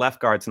their left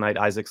guard tonight,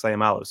 Isaac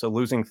Sayamalu. So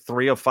losing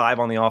 3 of 5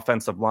 on the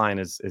offensive line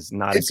is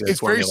not a good formula. It's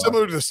very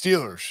similar to the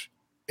Steelers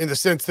in the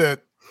sense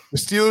that the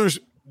Steelers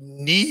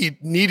needed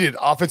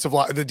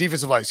the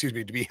defensive line,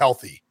 to be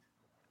healthy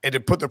and to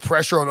put the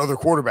pressure on other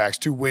quarterbacks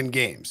to win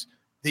games.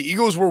 The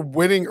Eagles were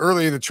winning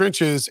early in the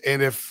trenches,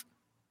 and if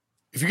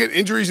you get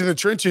injuries in the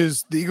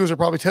trenches, the Eagles are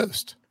probably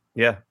toast.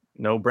 Yeah,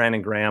 no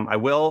Brandon Graham. I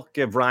will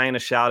give Ryan a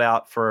shout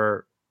out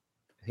for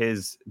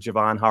his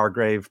Javon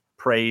Hargrave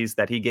praise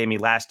that he gave me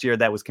last year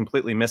that was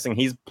completely missing.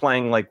 He's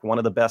playing like one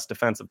of the best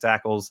defensive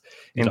tackles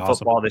in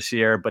football this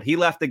year, but he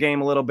left the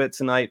game a little bit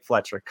tonight.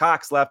 Fletcher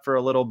Cox left for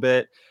a little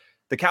bit.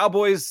 The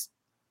Cowboys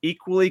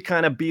equally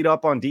kind of beat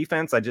up on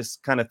defense. I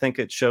just kind of think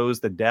it shows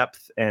the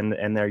depth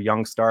and their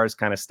young stars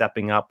kind of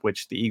stepping up,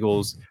 which the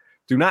Eagles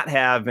do not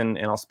have. And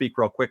I'll speak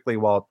real quickly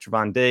while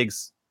Trevon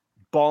Diggs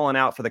balling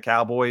out for the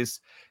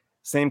Cowboys.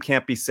 Same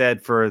can't be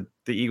said for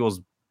the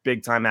Eagles'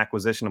 big-time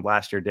acquisition of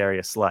last year,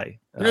 Darius Slay.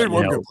 Good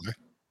play.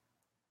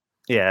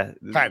 Yeah,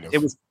 kind of.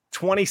 It was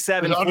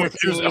 27-14.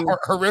 It was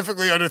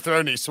horrifically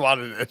underthrown. He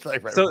swatted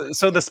it.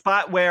 So the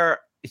spot where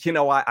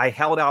I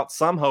held out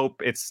some hope.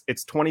 It's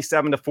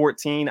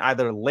 27-14,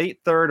 either late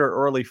third or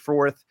early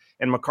fourth,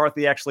 and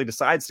McCarthy actually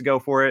decides to go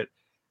for it.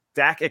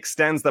 Dak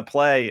extends the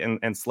play,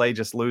 and Slay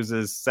just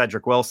loses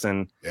Cedric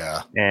Wilson.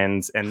 Yeah,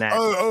 and that.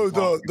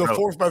 The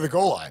fourth by the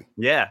goal line.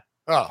 Yeah.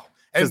 Oh,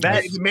 and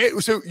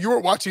so you were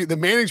watching. The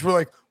Mannings were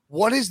like,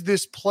 "What is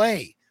this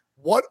play?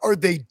 What are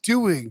they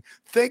doing?"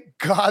 Thank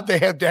God they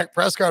have Dak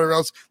Prescott, or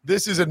else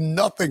this is a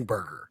nothing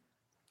burger.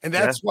 And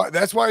that's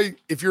why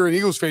if you're an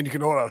Eagles fan, you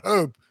can hold out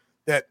hope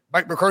that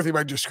Mike McCarthy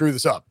might just screw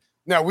this up.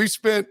 Now, we've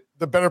spent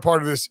the better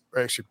part of this,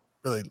 actually,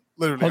 really,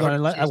 literally. Hold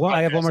on,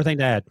 I have one more thing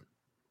to add.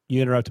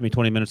 You interrupted me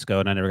 20 minutes ago,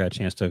 and I never got a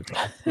chance to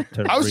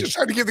I was just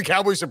trying to give the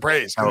Cowboys some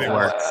praise.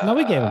 No,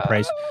 we gave them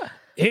praise.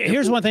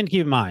 Here's one thing to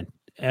keep in mind.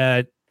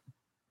 The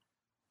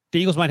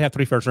Eagles might have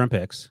 3 first-round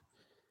picks.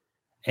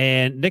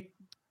 And Nick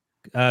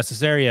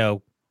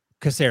Caserio,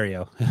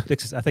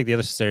 I think the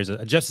other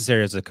Caserio, Jeff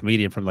Caserio is a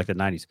comedian from like the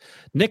 90s.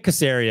 Nick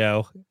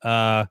Caserio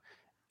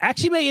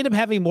actually may end up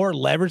having more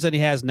leverage than he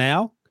has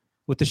now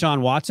with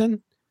Deshaun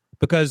Watson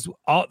because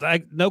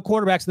no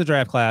quarterbacks in the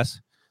draft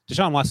class.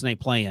 Deshaun Watson ain't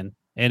playing,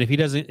 and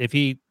if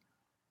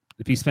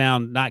he's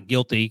found not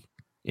guilty,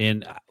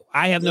 and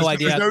I have no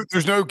idea.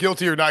 There's no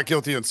guilty or not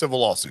guilty in civil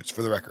lawsuits,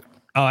 for the record.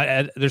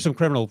 Oh, there's some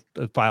criminal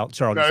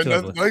charges.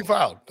 Nothing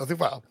filed. Nothing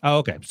filed. Oh,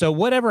 okay. So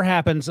whatever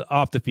happens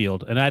off the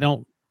field, and I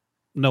don't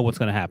know what's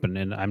going to happen,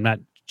 and I'm not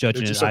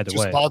judging it either way.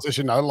 Just a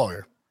politician, not a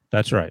lawyer.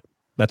 That's right.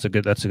 That's a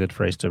good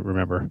phrase to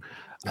remember.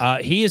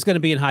 He is going to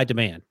be in high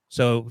demand.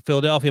 So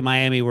Philadelphia,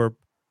 Miami were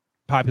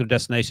popular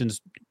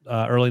destinations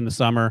early in the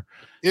summer.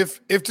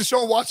 If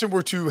Deshaun Watson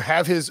were to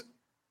have his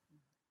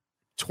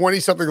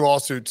 20-something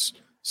lawsuits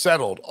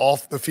settled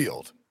off the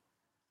field,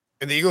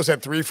 and the Eagles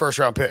had 3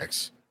 first-round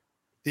picks,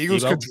 the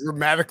Eagles could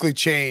dramatically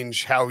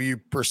change how you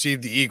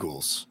perceive the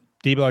Eagles.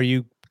 Debo, are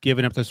you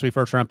giving up those 3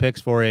 first-round picks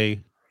for a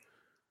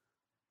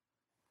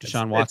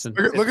Deshaun Watson?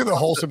 Look at the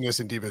wholesomeness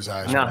in Debo's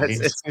eyes. No,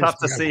 it's tough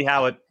to see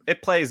how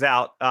it plays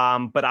out.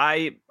 But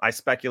I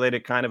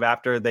speculated kind of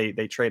after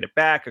they traded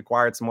back,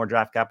 acquired some more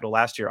draft capital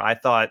last year. I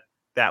thought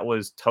that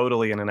was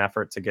totally in an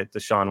effort to get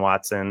Deshaun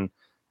Watson.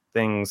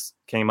 Things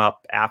came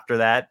up after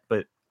that,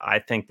 but I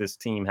think this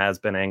team has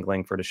been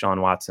angling for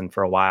Deshaun Watson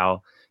for a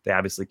while. They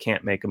obviously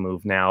can't make a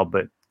move now,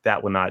 but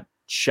that would not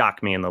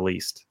shock me in the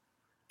least.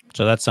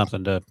 So that's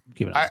something to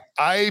keep an eye on.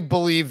 I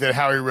believe that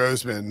Howie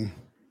Roseman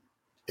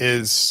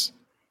is,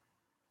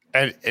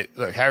 and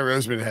look, Howie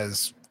Roseman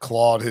has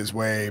clawed his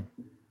way.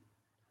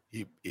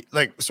 He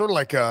like sort of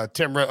like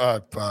Tim.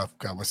 God,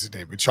 what's his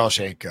name?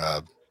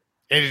 Shawshank.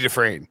 Andy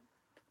Dufresne.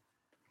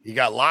 He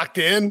got locked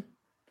in.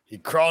 He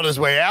crawled his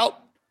way out.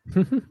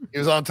 He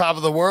was on top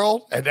of the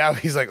world, and now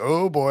he's like,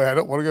 "Oh boy, I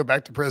don't want to go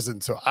back to prison."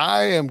 So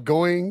I am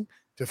going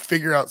to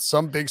figure out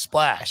some big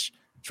splash.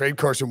 Trade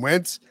Carson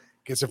Wentz,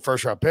 get some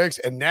first-round picks,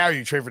 and now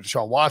you trade for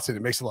Deshaun Watson.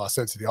 It makes a lot of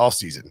sense in the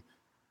offseason.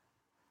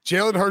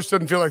 Jalen Hurts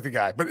doesn't feel like the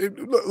guy, but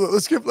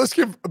let's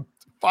give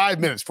 5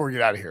 minutes before we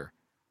get out of here.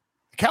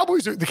 The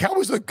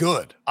Cowboys look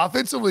good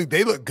offensively.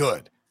 They look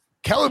good.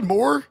 Kellen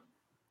Moore,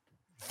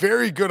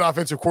 very good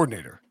offensive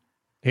coordinator.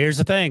 Here's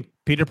the thing: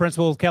 Peter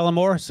Principle with Kellen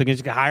Moore, so he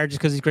get hired just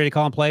because he's great at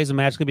calling plays and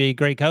magically be a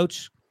great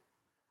coach.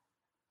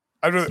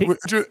 I'll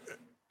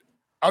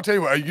tell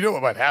you what. You know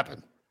what might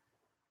happen.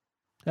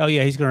 Oh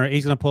yeah, he's gonna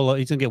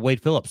get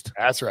Wade Phillips.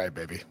 That's right,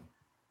 baby.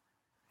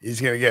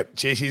 He's gonna get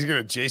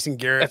Jason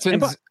Garrett.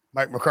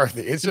 Mike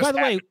McCarthy. It's just, by the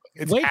way,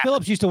 Wade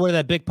Phillips used to wear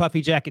that big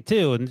puffy jacket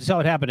too, and that's how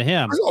it happened to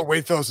him. First of all,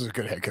 Wade Phillips is a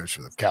good head coach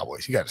for the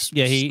Cowboys. He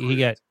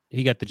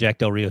got the Jack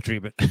Del Rio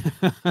treatment.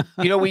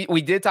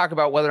 We did talk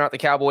about whether or not the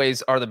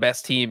Cowboys are the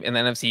best team in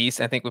the NFC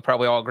East. I think we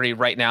probably all agree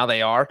right now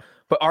they are.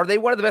 But are they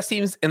one of the best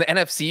teams in the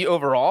NFC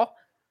overall?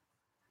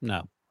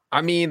 No.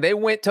 I mean, they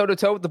went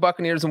toe-to-toe with the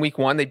Buccaneers in week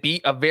 1. They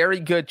beat a very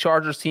good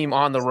Chargers team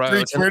on the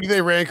road. Where do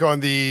they rank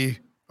on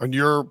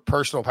your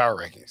personal power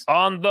rankings?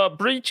 On the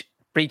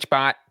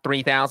BreachBot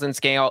 3000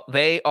 scale,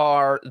 they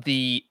are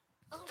the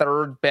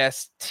 3rd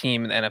best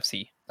team in the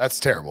NFC. That's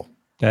terrible.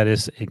 That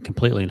is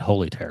completely and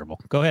wholly terrible.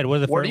 Go ahead.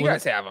 Where do you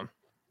guys have them?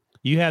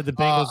 You have the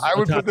Bengals. I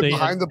would put them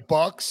behind the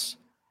Bucks,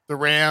 the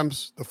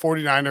Rams, the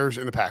 49ers,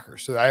 and the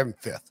Packers. So I have them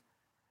 5th.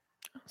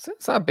 So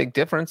it's not a big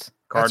difference.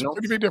 Cardinals? That's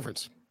a pretty big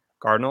difference.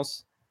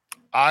 Cardinals?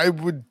 I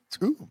would.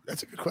 Ooh,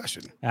 that's a good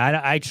question.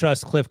 I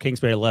trust Cliff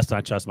Kingsbury less than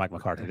I trust Mike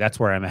McCarthy. That's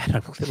where I'm at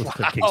with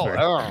Cliff Kingsbury.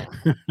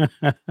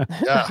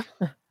 Yeah.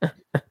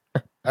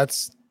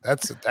 That's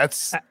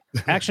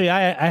actually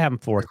I have him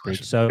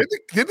 4th. So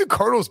did the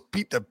Cardinals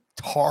beat the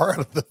tar out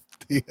of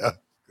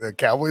the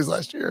Cowboys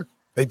last year?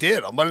 They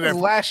did on Monday Night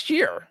last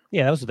year.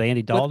 Yeah, that was with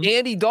Andy Dalton. With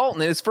Andy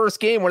Dalton in his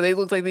first game where they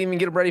looked like they didn't even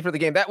get him ready for the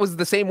game. That was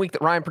the same week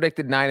that Ryan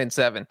predicted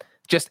 9-7,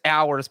 just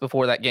hours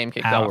before that game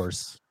kicked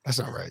off. That's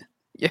not right.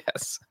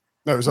 Yes.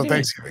 No, it was on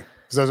Thanksgiving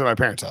because I was at my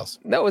parents' house.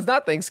 No, it's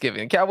not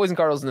Thanksgiving. Cowboys and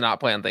Cardinals did not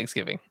play on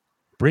Thanksgiving.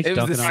 I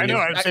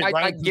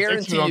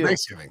guarantee you.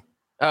 Thanksgiving.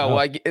 Oh,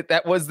 well,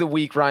 that was the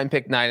week Ryan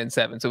picked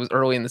 9-7, so it was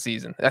early in the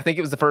season. I think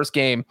it was the first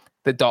game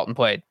that Dalton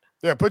played.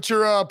 Yeah, put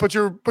your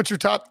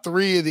top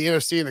 3 of the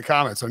NFC in the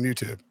comments on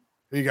YouTube.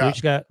 Who you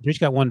got? Breach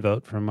got 1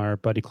 vote from our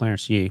buddy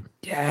Clarence Yee.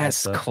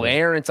 Yes,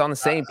 Clarence on the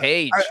same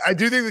page. I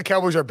do think the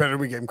Cowboys are better than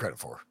we gave them credit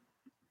for,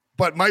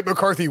 but Mike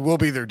McCarthy will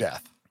be their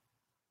death.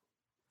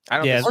 I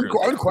don't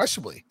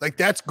unquestionably. Like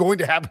that's going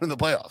to happen in the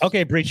playoffs.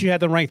 Okay, Breach, you had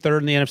them ranked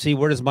 3rd in the NFC.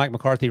 Where does Mike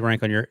McCarthy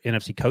rank on your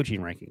NFC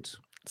coaching rankings?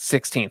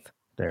 16th.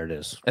 There it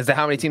is. Is that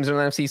how many teams are in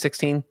the NFC?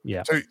 16?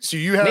 Yeah. So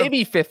you have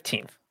maybe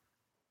 15th.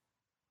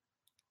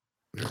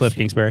 Cliff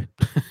Kingsbury.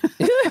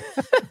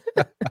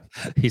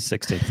 He's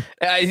 16th.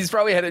 He's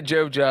probably had a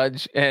Joe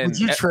Judge. And would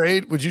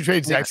you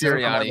trade Zach Taylor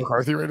for Mike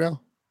McCarthy right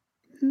now?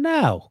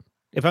 No.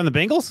 If I'm the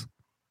Bengals?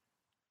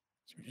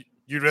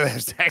 You'd rather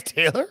have Zach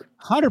Taylor?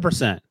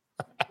 100%.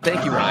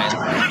 Thank you, Ryan.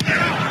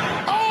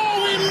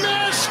 Oh, he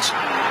missed.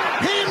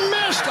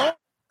 Oh.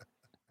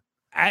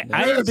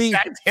 I would be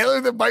Zach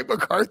Taylor than Mike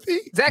McCarthy.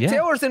 Zach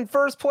Taylor's in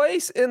first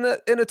place in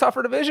a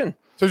tougher division.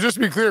 So just to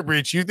be clear,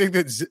 Breach, you think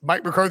that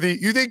Mike McCarthy?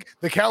 You think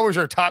the Cowboys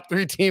are a top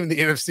 3 team in the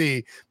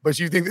NFC, but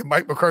you think that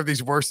Mike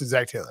McCarthy's worse than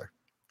Zach Taylor?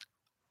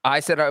 I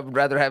said I would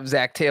rather have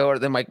Zach Taylor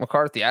than Mike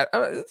McCarthy.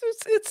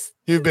 It's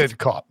You've been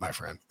caught, my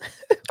friend.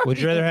 Would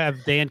you rather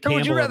have Dan Campbell?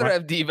 would you rather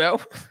have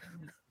Devo?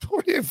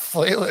 What are you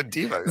flailing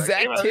Devo?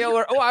 Zach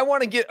Taylor. Oh, I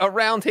want to get a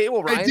round table.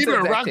 Hey, Ryan said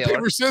Devo, Zach rock, Taylor.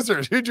 paper,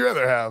 scissors. Who'd you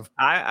rather have?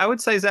 I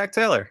would say Zach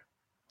Taylor.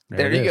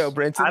 There it you go, is.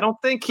 Brenton. I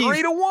don't think he's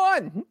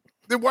 3-1.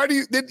 Then why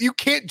do you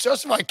can't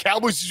justify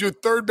Cowboys as your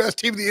third best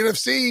team in the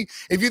NFC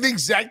if you think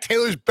Zach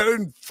Taylor's better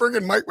than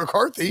friggin' Mike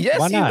McCarthy? Yes,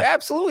 Why you not?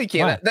 absolutely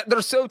can.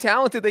 They're so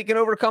talented they can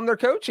overcome their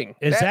coaching.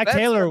 If Zach That's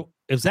Taylor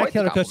quite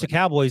the coached the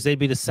Cowboys, they'd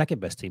be the second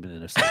best team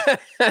in the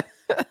NFC.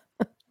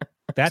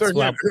 That's So,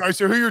 why all right,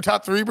 so who are your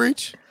top three,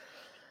 Breach?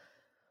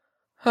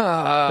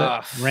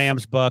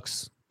 Rams,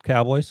 Bucks,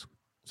 Cowboys.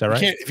 Is that You right?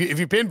 can't, if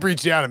you pin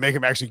Breach down and make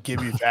him actually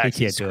give you facts.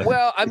 can't do it.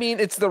 Well, I mean,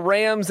 it's the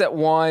Rams at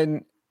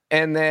 1,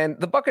 and then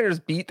the Buccaneers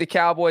beat the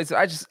Cowboys.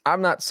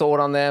 I'm not sold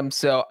on them,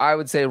 so I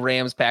would say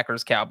Rams,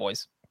 Packers,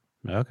 Cowboys,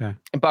 Okay.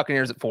 and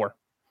Buccaneers at 4.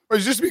 Or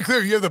just to be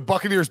clear, you have the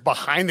Buccaneers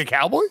behind the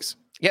Cowboys?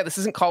 Yeah, this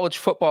isn't college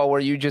football where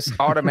you just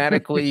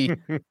automatically.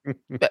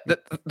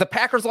 the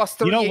Packers lost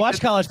 38. You don't watch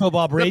college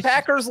football, The Breach.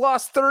 Packers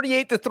lost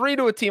 38-3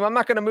 to a team. I'm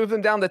not going to move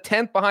them down to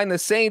 10th behind the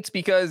Saints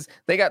because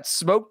they got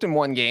smoked in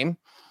one game.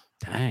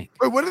 Dang.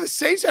 Wait, what do the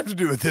Saints have to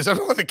do with this? I don't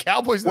know what the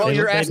Cowboys. Well, They-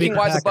 you're they beat asking the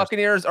why the Packers.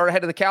 Buccaneers are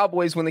ahead of the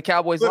Cowboys when the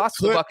Cowboys Clip- lost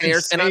to the clip and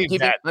Buccaneers, and save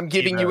that, I'm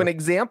giving you Timo. an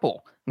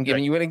example. I'm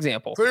giving you an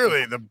example.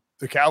 Clearly,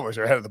 the Cowboys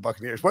are ahead of the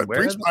Buccaneers. What Where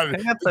Breach are the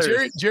Bot?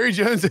 Panthers? Jerry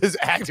Jones has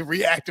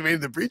reactivated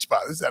the Breach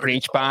Bot. This is out of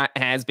Breach control. Bot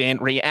has been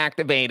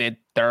reactivated.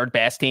 Third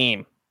best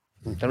team.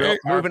 They're Okay,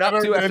 moving up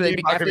better too after than they the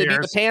beat the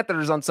Buccaneers.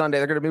 Panthers on Sunday.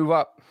 They're going to move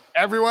up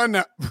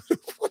Everyone,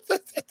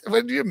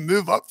 when do you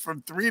move up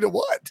from 3 to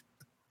what?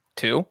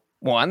 2-1.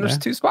 There's Yeah.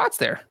 2 spots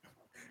there.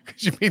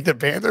 Because you beat the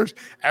Panthers.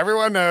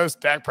 Everyone knows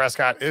Dak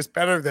Prescott is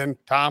better than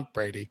Tom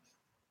Brady.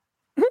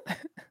 Are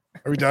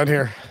we done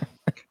here?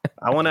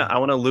 I want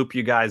to loop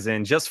you guys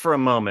in just for a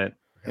moment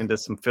into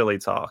some Philly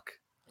talk.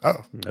 Oh,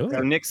 Ooh.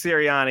 So Nick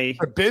Sirianni,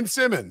 Ben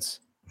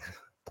Simmons.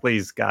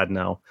 please God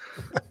no.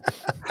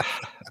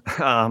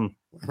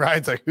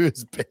 Ryan's like,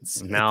 who's Ben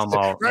Simmons? Now I'm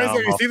all. Ryan's now like,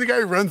 I'm you all- see the guy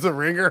who runs the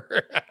ringer?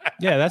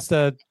 Yeah, that's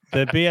the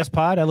BS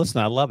pod. I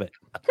listen. I love it.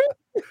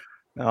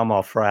 now I'm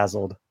all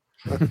frazzled.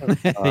 You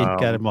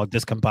got him all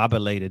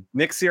discombobulated.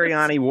 Nick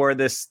Sirianni wore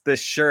this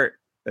shirt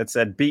that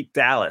said "Beat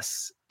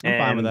Dallas," I'm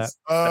fine with that.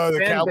 Oh, the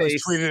fan Cowboys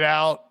base- tweeted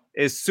out.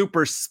 is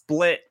super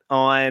split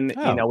on,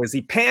 Oh. is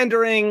he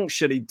pandering?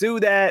 Should he do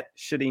that?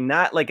 Should he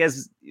not? Like,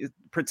 as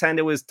pretend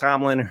it was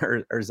Tomlin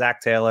or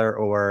Zach Taylor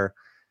or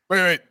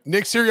Wait.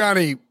 Nick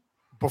Sirianni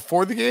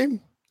before the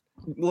game?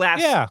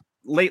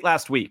 late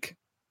last week,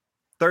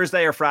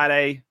 Thursday or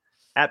Friday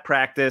at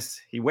practice.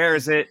 He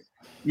wears it.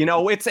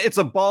 It's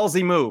a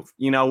ballsy move.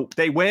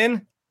 They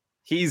win.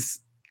 He's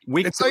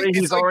week It's 3. like-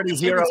 He's it's like- already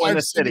it's like hero the in time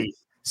the city.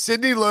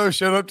 Sidney Lowe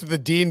showed up to the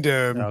Dean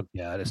Dome Oh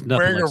God, it's nothing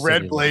wearing like a red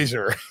City.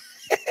 blazer.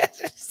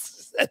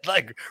 And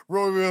like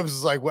Roy Williams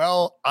is like,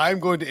 well, I'm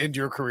going to end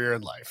your career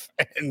in life.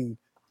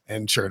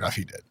 And sure enough,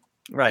 he did.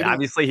 Right. It is-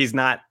 Obviously, he's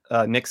not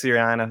Nick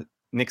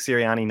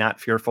Sirianni, not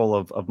fearful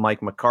of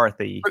Mike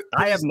McCarthy.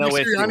 I have is no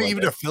Nick issue Sirianni with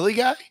even it. a Philly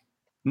guy?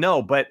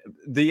 No, but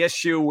the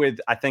issue with,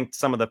 I think,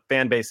 some of the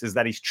fan base is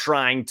that he's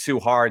trying too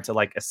hard to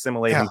like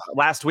assimilate him.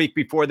 Last week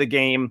before the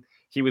game,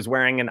 he was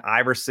wearing an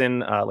Iverson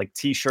like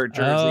t-shirt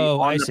jersey Oh,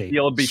 on I the see.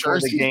 field before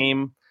Jersey? the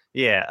game.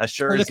 Yeah, a Well,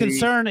 jersey. the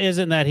concern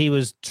isn't that he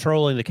was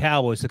trolling the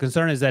Cowboys. The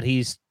concern is that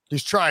He's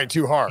trying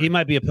too hard. he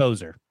might be a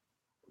poser.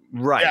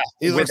 Right. Yeah,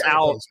 he looks like a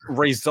Without poser.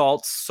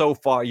 results so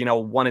far,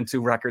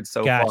 1-2 records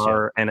so Gotcha.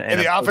 far. And and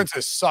the a- offense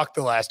has sucked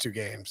the last 2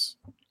 games.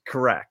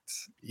 Correct.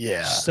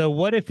 Yeah. So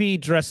what if he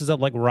dresses up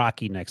like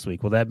Rocky next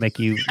week? Will that make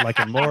you like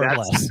him more or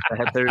less?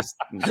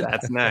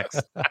 That's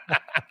next.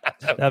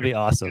 That'd be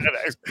awesome.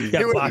 He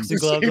got would- boxing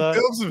he gloves on.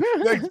 films him,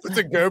 like, puts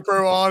a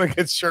GoPro on and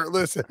gets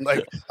shirtless and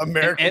like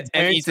American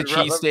And eats a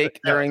cheesesteak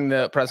during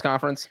the press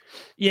conference.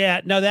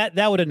 Yeah, no, that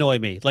would annoy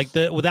me. Like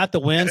without the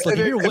wins, like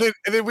And if you're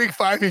then week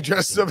 5 he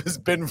dresses up as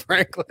Ben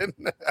Franklin.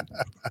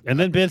 and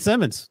then Ben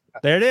Simmons.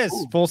 There it is,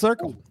 full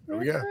circle. There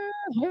we go.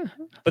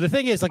 But the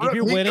thing is, like if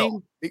you're Meek winning,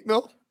 Mill. Meek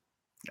Mill?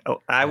 Oh,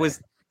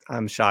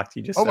 I'm shocked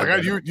you just Oh my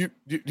said god,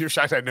 that. you're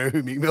shocked I know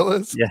who Meek Mill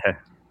is? Yeah.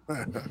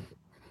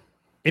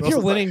 if Those you're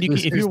are winning, like- you can,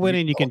 who's- if you're who's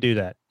winning, you Meek can do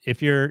that.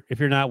 If you're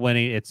not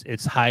winning,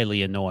 it's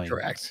highly annoying.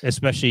 Correct.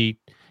 Especially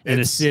in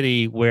a It's-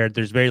 city where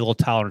there's very little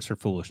tolerance for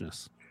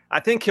foolishness. I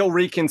think he'll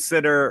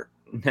reconsider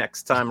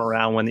next time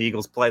around when the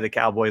Eagles play the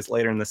Cowboys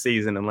later in the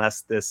season,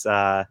 unless this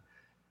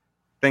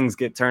things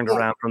get turned Well,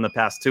 around from the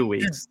past 2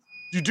 weeks.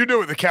 You do know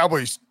what the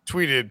Cowboys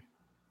tweeted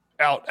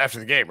out after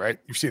the game, right?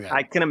 You've seen that.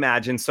 I can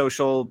imagine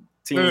social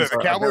teams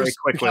No, are very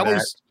quick with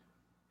that.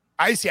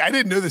 I see. I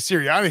didn't know the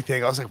Sirianni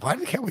thing. I was like, why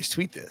did the Cowboys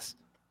tweet this?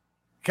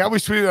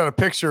 Cowboys tweeted out a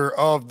picture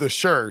of the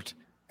shirt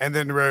and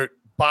then wrote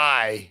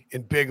 "bye"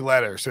 in big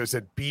letters. So it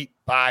said "beat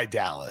by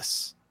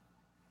Dallas."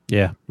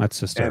 Yeah,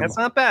 that's just And That's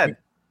not bad. That's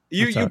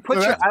You not- put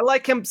No, your, that's- I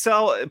like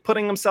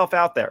putting himself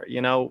out there.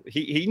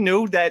 He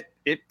knew that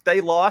if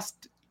they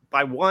lost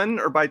by 1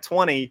 or by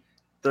 20,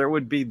 there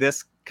would be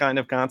this kind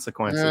of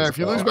consequences. Yeah, if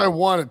you lose by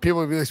 1, people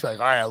would be like,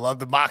 all right, I love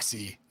the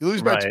moxie. You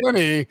lose by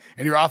 20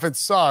 and your offense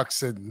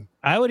sucks. And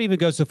I would even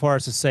go so far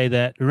as to say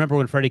that, remember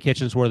when Freddie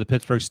Kitchens wore the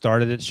Pittsburgh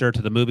Started shirt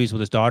to the movies with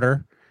his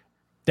daughter?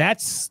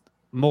 That's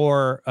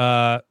more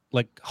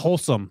like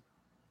wholesome,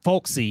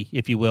 folksy,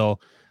 if you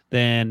will,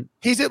 than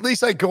he's at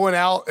least like going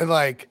out and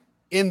like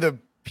in the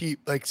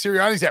like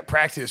Sirianni's at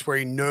practice where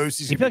he knows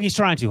you feel like he's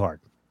trying too hard.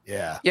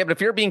 Yeah. Yeah, but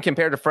if you're being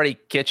compared to Freddie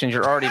Kitchens,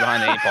 you're already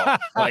behind the 8 ball.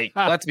 Like,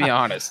 let's be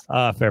honest.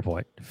 Fair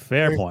point.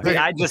 Fair point.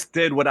 I just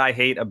did what I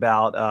hate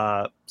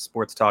about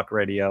sports talk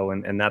radio,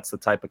 and that's the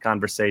type of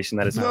conversation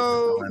that is.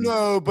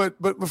 No, but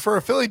for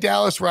a Philly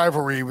Dallas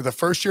rivalry with a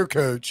first year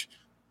coach,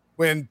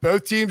 when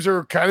both teams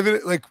are kind of in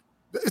it, like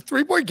a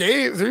 3-point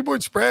game,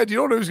 3-point spread, you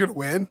don't know who's going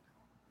to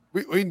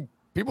win.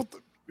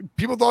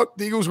 People thought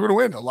the Eagles were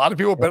going to win. A lot of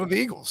people bet on the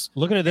Eagles.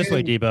 Look at it this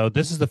way, Debo.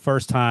 This is the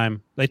first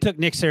time they took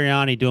Nick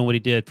Sirianni doing what he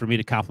did for me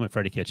to compliment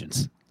Freddie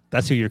Kitchens.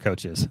 That's who your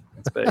coach is.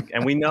 That's big.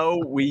 And we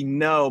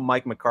know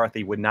Mike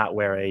McCarthy would not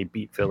wear a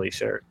beat Philly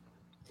shirt.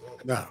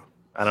 No.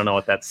 I don't know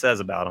what that says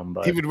about him,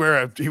 but he would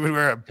wear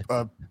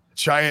a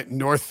giant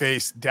North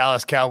Face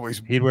Dallas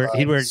Cowboys. He'd wear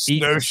an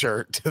snow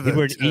shirt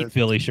to Eat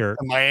Philly shirt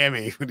to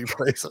Miami when he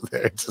plays up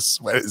there. Just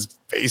sweat his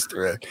face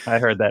through it. I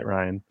heard that,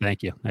 Ryan.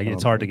 Thank you.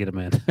 It's hard to get him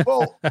in.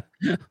 Well,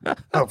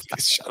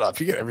 shut up.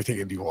 You get everything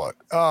in you want.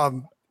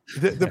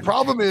 The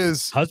problem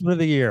is Husband of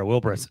the Year,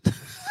 Will Brinson.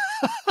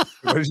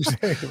 What did you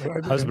say?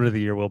 Husband of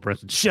the Year, Will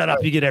Brinson. Shut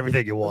up. You get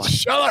everything you want.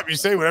 Shut up. You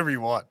say whatever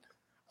you want.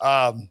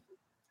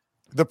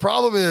 The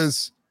problem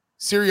is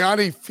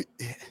Sirianni.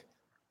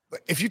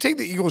 If you take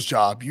the Eagles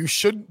job, you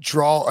shouldn't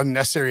draw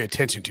unnecessary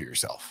attention to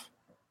yourself.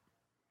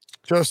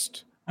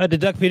 Did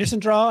Doug Peterson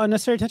draw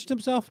unnecessary attention to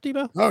himself,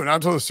 Debo? No, not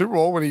until the Super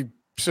Bowl when he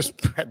just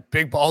had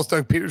big balls.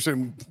 Doug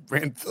Peterson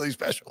ran Philly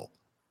special.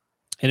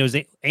 And it was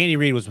Andy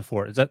Reid was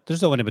before.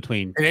 There's no one in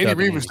between. And Andy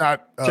Reid was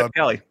not Chip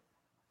Kelly.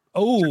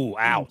 Oh,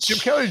 ouch. Chip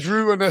Kelly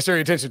drew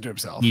unnecessary attention to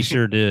himself. He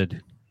sure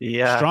did.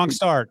 Yeah. Strong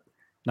start.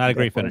 Not a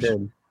great finish.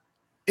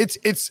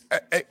 It's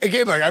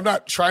again, like I'm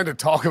not trying to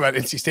talk about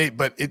NC State,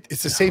 but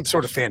it's the same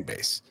sort of fan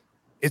base.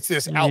 It's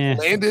this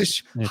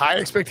outlandish, high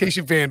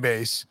expectation fan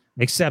base.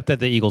 Except that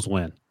the Eagles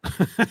win.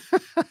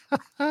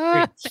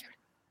 I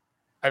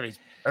mean,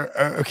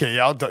 okay,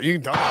 y'all you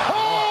can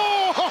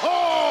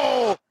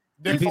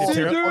Nick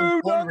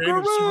Foles won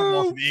random Super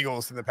Bowl for the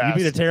Eagles in the past.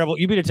 You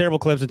beat a terrible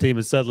Clemson team,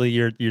 and suddenly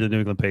you're the New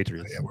England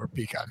Patriots. Yeah, we're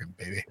peacocking,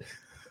 baby.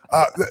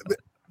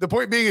 The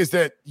point being is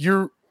that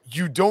you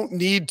don't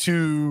need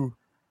to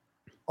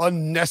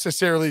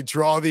unnecessarily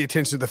draw the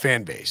attention of the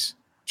fan base.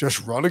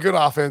 Just run a good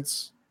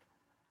offense,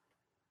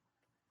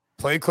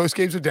 play close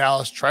games with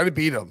Dallas, try to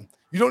beat them.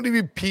 You don't need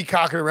to be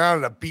peacocking around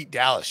in a beat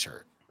Dallas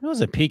shirt. He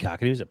wasn't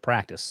peacocking. He was at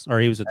practice,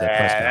 or he was at the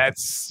press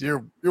conference.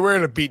 You're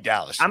wearing a beat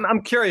Dallas shirt.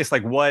 I'm curious,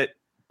 like what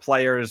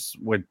players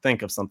would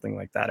think of something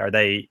like that. Are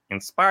they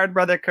inspired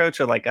by their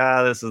coach, or like,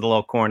 this is a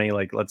little corny?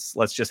 Like, let's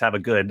just have a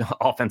good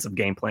offensive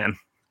game plan.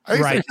 I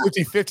think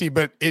it's 50-50,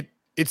 but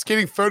it's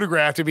getting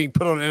photographed and being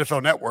put on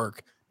NFL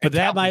Network. But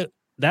that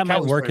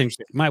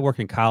might work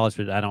in college,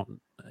 but I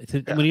don't.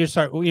 When you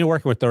start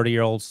working with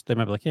 30-year-olds, they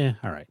might be like, yeah,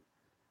 all right,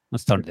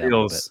 let's tone it down a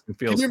little bit.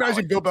 Can you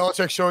imagine Bill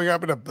Belichick showing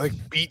up in a like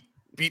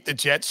beat the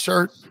Jets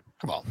shirt?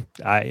 Come on.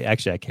 I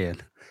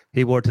can.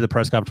 He wore it to the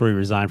press conference where he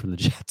resigned from the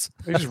Jets.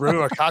 He just wrote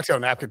on a cocktail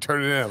napkin,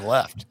 turned it in, and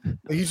left.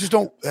 Like, you just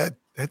don't.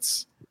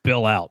 That's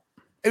Bill out.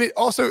 And it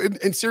also, and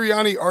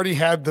Sirianni already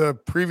had the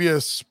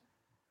previous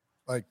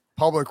like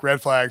public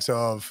red flags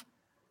of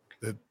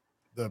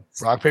the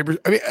rock papers.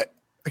 I mean,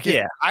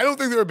 again, I don't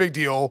think they're a big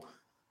deal,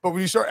 but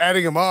when you start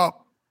adding them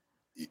up,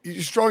 you're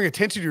just drawing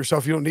attention to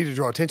yourself. You don't need to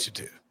draw attention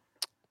to.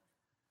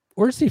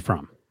 Where's he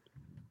from?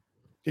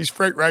 He's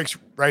Frank Reich's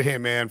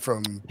right-hand man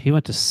He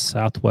went to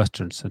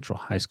Southwestern Central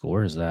High School.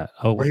 Where is that?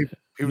 Oh, he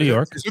New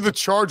York. He's with the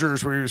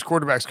Chargers, where he was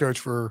quarterbacks coach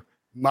for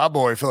my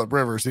boy Phillip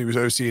Rivers. And he was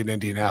OC in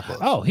Indianapolis.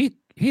 Oh,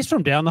 he's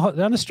from down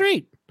the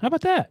street. How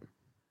about that?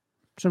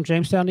 He's from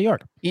Jamestown, New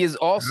York. He is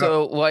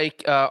also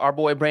like our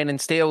boy Brandon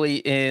Staley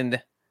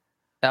in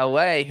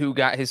LA, who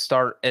got his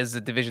start as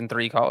a Division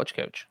III college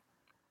coach.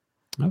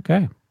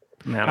 Okay.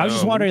 I was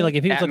just wondering, like,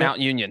 if he was at Mount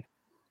Union.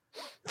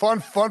 Fun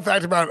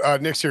fact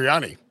about Nick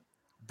Sirianni.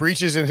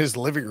 Breaches in his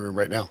living room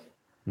right now.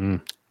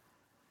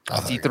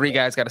 See, three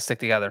guys got to stick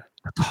together.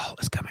 The call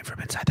is coming from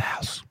inside the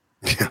house.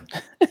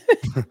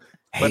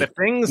 But if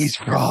things he's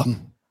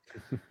from,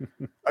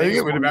 I think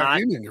it would have Mount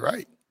Union. You're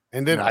right,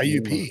 and then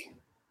IUP.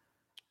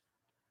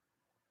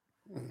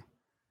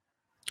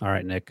 All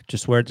right, Nick.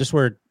 Just wear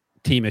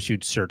team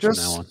issued shirts from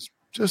now on.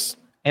 Just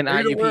and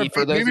IUP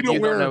for those of you who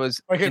don't know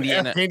is like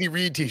Indiana, an Andy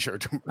Reid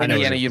T-shirt.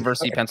 Indiana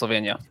University,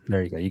 Pennsylvania.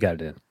 There you go. You got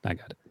it in. I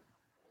got it.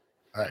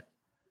 All right.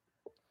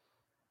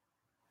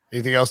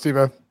 Anything else,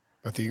 Debo?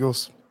 About the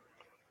Eagles?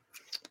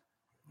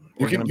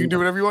 You can do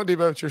whatever you want,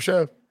 Debo. It's your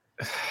show.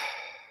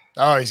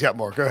 Oh, he's got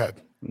more. Go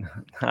ahead.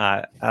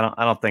 I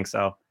don't think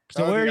so.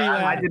 So where are you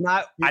at? I did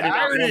not want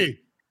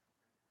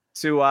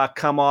to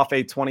come off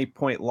a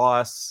 20-point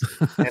loss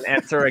and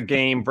enter a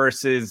game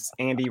versus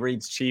Andy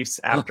Reid's Chiefs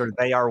after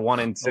they are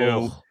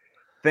 1-2.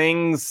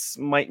 things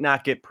might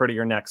not get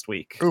prettier next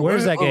week. Ooh,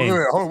 Where's that game?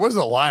 Hold on, what's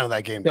the line on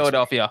that game?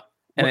 Philadelphia.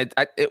 And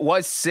it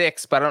was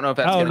 6, but I don't know if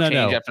that's going to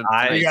change after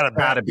tonight. You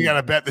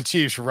gotta bet the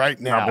Chiefs right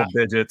now. Double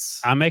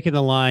digits. I'm making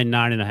the line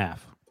 9.5.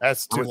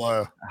 That's too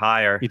low.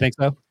 Higher. You think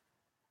so? It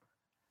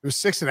was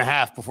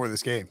 6.5 before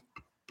this game.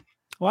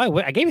 Well,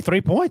 I gave you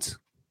 3 points,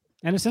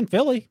 and it's in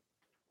Philly.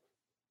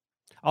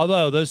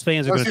 Although those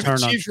fans are going to turn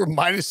the on. Chiefs were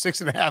minus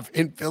 6.5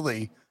 in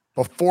Philly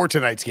before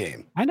tonight's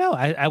game. I know.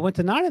 I went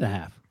to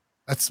 9.5.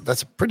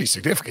 That's a pretty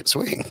significant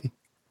swing.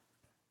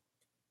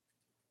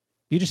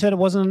 You just said it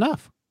wasn't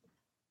enough.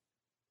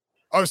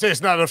 I would say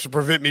it's not enough to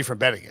prevent me from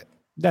betting it.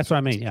 That's what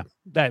I mean.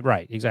 Yeah,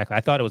 right. Exactly.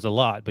 I thought it was a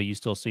lot, but you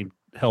still seem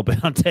hell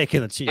bent on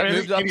taking the Chiefs. It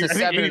moved up to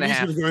 7.5. He's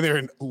going to go in there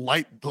and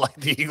light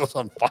the Eagles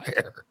on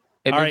fire.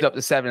 It All moved right. up to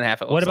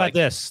 7.5. What about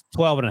this?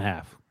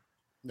 12.5.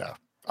 No.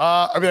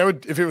 I mean, I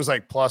would if it was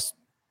like plus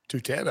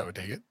 210, I would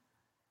take it.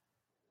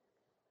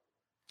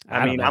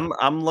 I mean,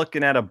 I'm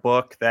looking at a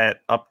book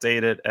that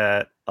updated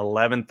at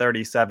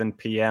 11:37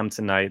 p.m.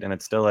 tonight, and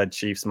it still had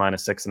Chiefs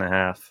minus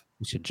 6.5.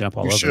 We should jump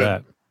all over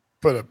that.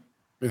 Put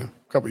a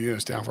couple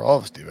units down for all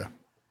of us, Diva.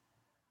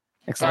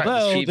 Except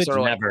Although the Chiefs the- are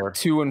like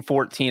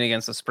 2-14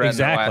 against the spread.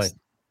 Exactly. In the West.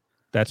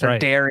 That's They're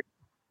right. daring.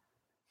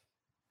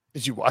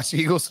 Did you watch the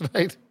Eagles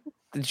tonight?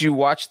 Did you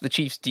watch the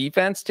Chiefs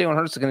defense? Jalen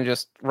Hurts is going to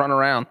just run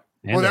around.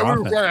 And Well, that their would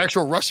offense. require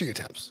actual rushing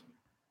attempts.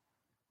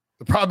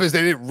 The problem is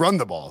they didn't run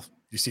the ball.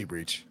 You see,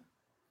 Breach.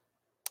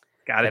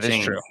 Got to That is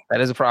change. true. That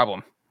is a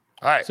problem.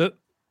 All right, So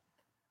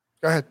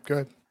go ahead.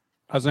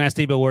 I was going to ask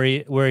Debo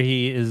where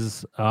he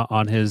is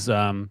on his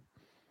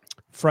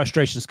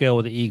frustration scale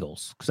with the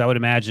Eagles, because I would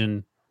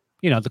imagine,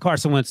 the end of the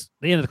Carson Wentz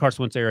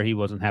era, he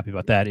wasn't happy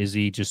about that. Is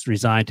he just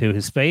resigned to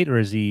his fate, or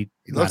is he?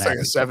 He looks like a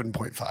happy?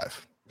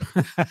 7.5.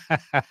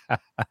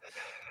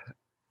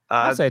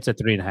 I'd say it's a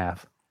 3.5.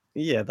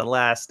 Yeah, the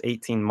last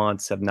 18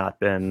 months have not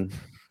been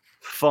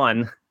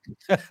fun.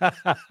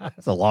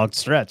 That's a long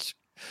stretch.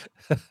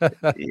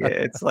 Yeah,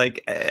 it's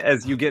like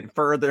as you get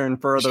further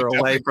and further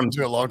away from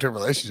a long-term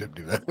relationship,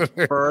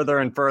 dude. further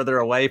and further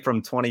away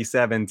from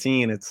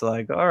 2017, it's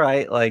like, all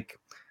right, like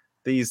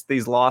these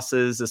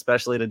losses,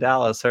 especially to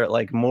Dallas, hurt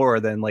like more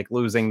than like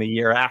losing the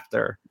year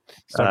after.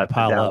 Starting to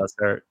pile up. Dallas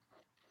hurt.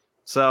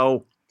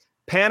 So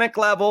panic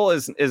level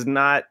is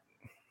not,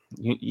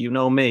 you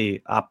know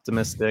me,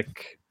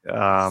 optimistic.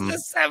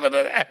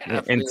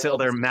 7.5 until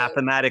they're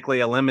mathematically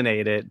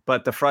eliminated,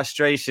 but the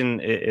frustration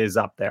is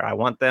up there. I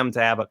want them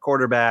to have a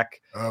quarterback.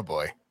 Oh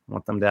boy. I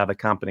want them to have a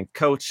competent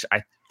coach.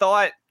 I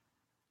thought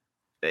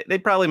they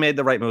probably made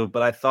the right move,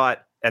 but I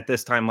thought at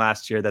this time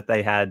last year that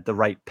they had the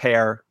right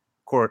pair,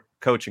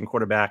 coach and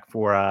quarterback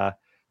for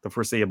the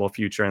foreseeable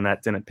future, and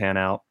that didn't pan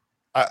out.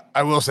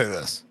 I will say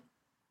this: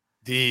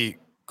 the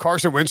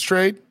Carson Wentz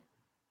trade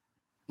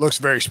looks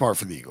very smart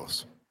for the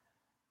Eagles.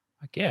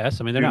 I guess.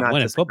 I mean, they're Do not not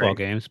winning disagree. football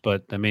games,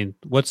 but I mean,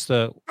 what's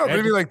the? No, but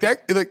I mean, like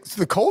that. Like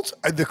the Colts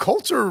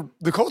are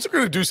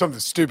going to do something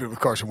stupid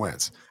with Carson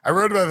Wentz. I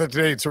wrote about that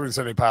today in Sort of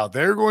Sunday Pile.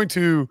 They're going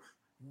to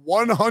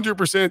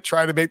 100%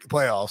 try to make the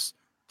playoffs.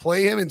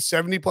 Play him in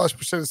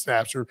 70+% of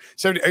snaps, or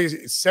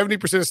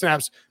 70% of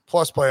snaps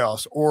plus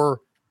playoffs,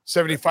 or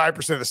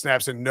 75% of the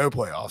snaps and no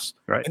playoffs.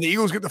 Right. And the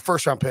Eagles get the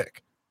first round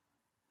pick.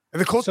 And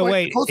the Colts. So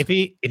wait, if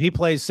he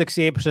plays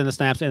 68% of the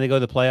snaps and they go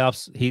to the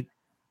playoffs, you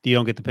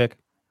don't get the pick.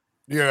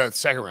 you get a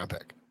second round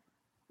pick,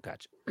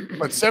 Gotcha.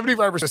 but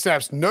 75%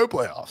 snaps, no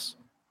playoffs.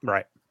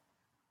 Right.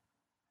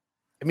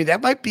 I mean,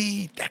 that might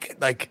be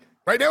like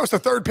right now. It's the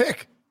third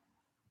pick.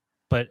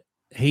 But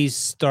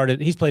he's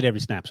played every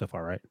snap so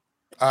far, right?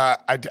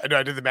 I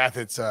did the math.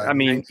 It's I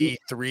mean,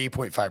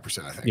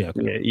 93.5%. I think. Yeah.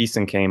 Okay. Yeah,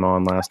 Easton came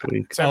on last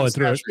week. Seven it's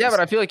really- snaps. Yeah, but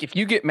I feel like if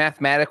you get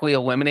mathematically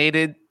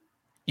eliminated,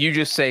 you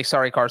just say,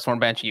 sorry, Carson, we're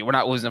benching you. We're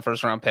not losing the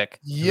first round pick.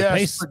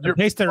 Yes, The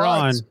pace they're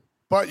on,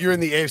 but you're in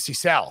the AFC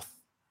South,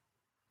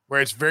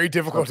 where it's very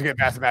difficult to get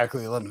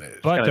mathematically eliminated.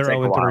 but gonna they're take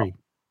a 0-3.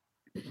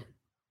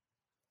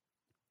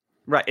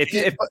 Right.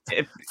 If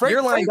Frank-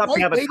 you're lined Frank up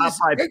to have a White top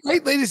five,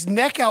 Frank laid his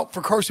neck out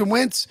for Carson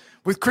Wentz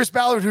with Chris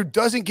Ballard, who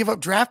doesn't give up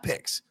draft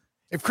picks.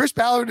 If Chris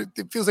Ballard,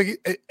 it feels like,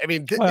 I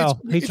mean,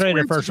 Well, he it's traded a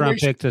weird first round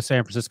situation. pick to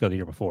San Francisco the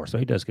year before, so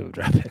he does give up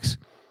draft picks.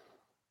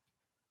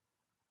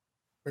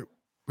 What'd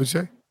you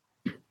say?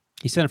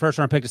 He sent a first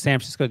round pick to San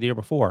Francisco the year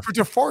before. For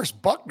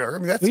DeForest Buckner. I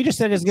mean, that's, Well, you just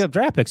said he doesn't give up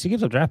draft picks. He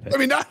gives up draft picks. I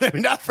mean,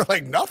 not for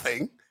like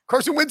nothing.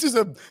 Carson Wentz is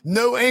a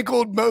no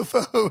ankled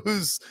mofo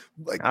who's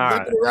like All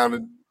limping around.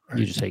 And,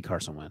 You just hate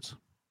Carson Wentz.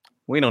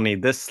 we don't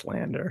need this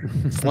slander.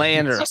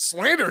 Slander. it's not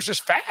slander, it's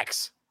just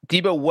facts.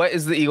 Debo, what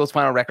is the Eagles'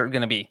 final record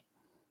going to be?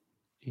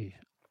 Yeah.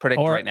 Predict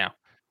Or- right now.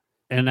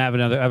 And I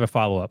have a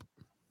follow up.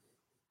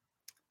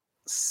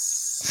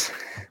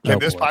 Can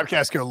this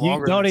podcast go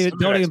longer? Don't than even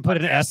Sunday night's put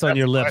an podcast? S on That's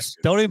your the lips. question.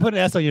 Don't even put an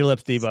S on your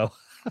lips, Debo.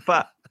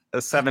 But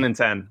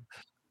 7-10.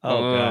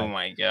 Oh, God.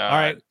 my God. All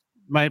right.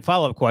 My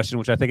follow up question,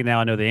 which I think now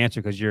I know the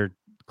answer because you're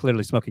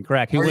clearly smoking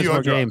crack. Who Are wins you more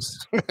on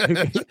drugs?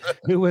 games?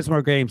 Who wins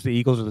more games, the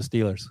Eagles or the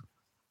Steelers?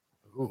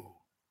 Ooh,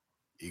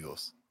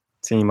 Eagles.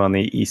 Team on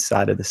the east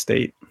side of the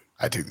state.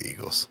 I took the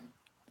Eagles.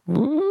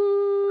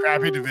 Ooh,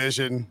 Crappy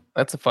division.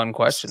 That's a fun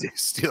question.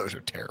 Steelers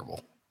are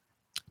terrible.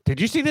 Did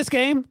you see this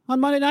game on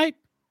Monday night?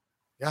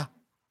 Yeah.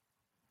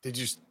 Did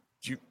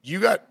you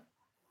got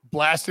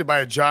blasted by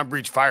a John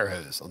Breach fire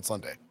hose on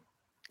Sunday?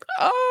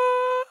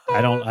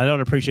 I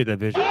don't appreciate that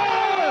vision.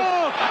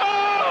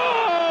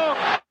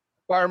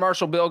 Fire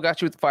Marshal Bill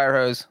got you with the fire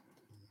hose.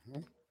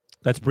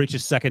 That's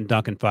Breach's second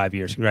dunk in 5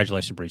 years.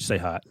 Congratulations, Breach. Stay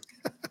hot.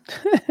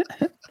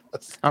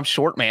 I'm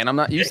short, man. I'm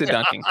not used to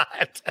dunking.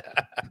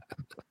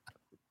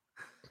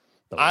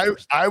 I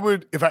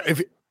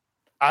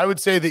would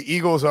say the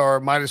Eagles are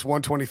minus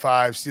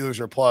 125. Steelers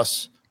are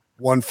plus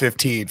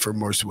 115 for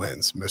most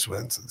wins in the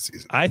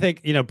season. I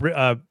think,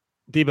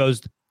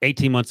 Debo's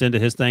 18 months into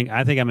his thing.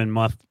 I think I'm in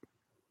month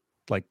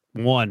like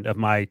one of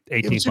my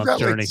 18-month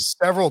journey. Like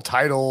several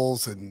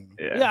titles and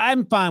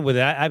I'm fine with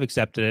it. I've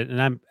accepted it,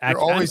 and you're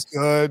always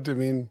good. I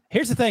mean,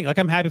 here's the thing: like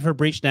I'm happy for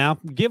Breach now.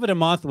 Give it a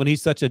month when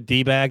he's such a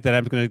d-bag that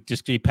I'm going to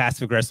just be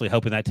passive aggressively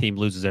hoping that team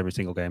loses every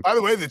single game. By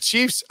the way, the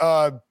Chiefs,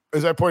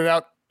 as I pointed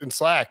out in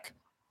Slack,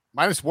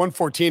 minus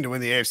 114 to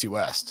win the AFC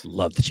West.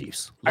 Love the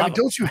Chiefs.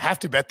 Don't you have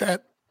to bet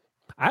that?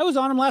 I was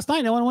on them last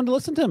night. No one wanted to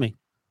listen to me.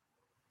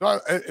 No,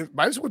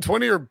 minus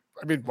 120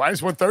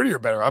 minus 130 or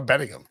better. I'm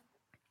betting them.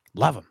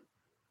 Love them.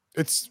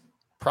 It's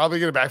probably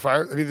going to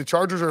backfire. I mean, the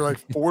Chargers are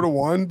like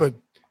 4-1, but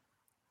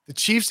the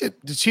Chiefs at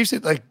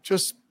like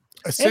just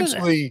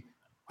essentially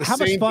the how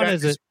same much fun bet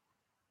is it?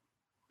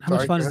 How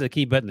much fun is it to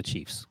keep betting the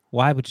Chiefs?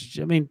 Why would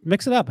you? I mean,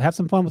 mix it up. Have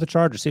some fun with the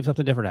Chargers. See if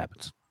something different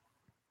happens.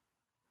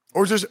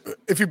 Or just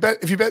if you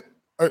bet,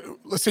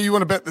 let's say you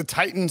want to bet the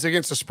Titans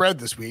against the spread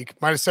this week,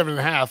 minus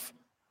 7.5.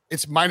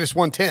 It's minus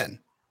 110.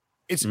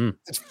 It's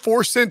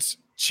 4 cents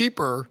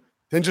cheaper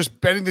than just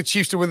betting the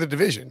Chiefs to win the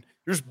division.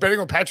 You're just betting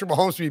on Patrick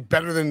Mahomes to be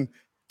better than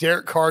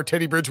Derek Carr,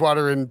 Teddy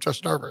Bridgewater, and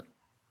Justin Herbert.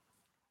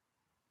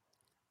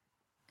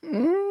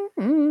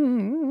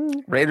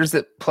 Raiders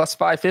at plus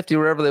 550,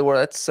 wherever they were.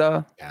 That's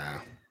don't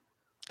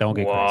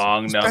get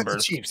long numbers. Bet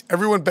the Chiefs.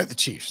 Everyone bet the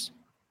Chiefs.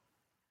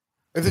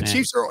 If the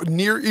Chiefs are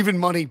near even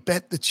money,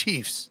 bet the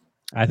Chiefs.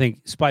 I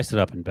think spice it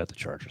up and bet the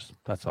Chargers.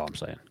 That's all I'm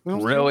saying.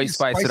 Really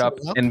spice it up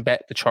and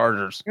bet the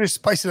Chargers. You're going to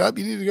spice it up?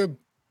 You need to go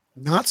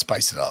not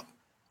spice it up.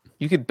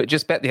 You could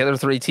just bet the other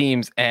three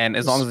teams, and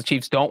as long as the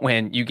Chiefs don't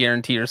win, you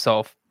guarantee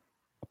yourself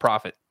a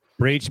profit.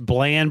 Breach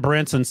Bland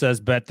Brinson says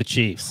bet the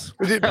Chiefs.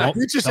 He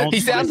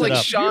sounds like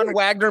Sean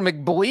Wagner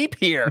McBleep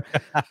here.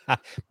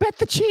 Bet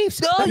the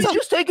Chiefs. No, he's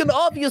just taking the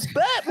obvious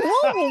bet.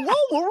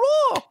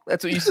 Whoa.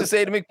 That's what you used to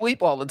say to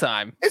McBleep all the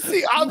time. It's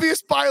the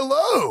obvious buy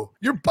low.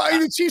 You're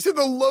buying the Chiefs at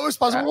the lowest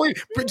possible point.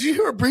 But did you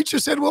hear what Breach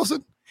just said,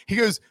 Wilson? He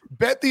goes,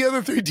 bet the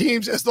other three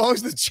teams. As long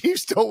as the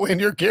Chiefs don't win,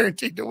 you're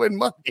guaranteed to win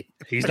money.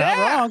 He's not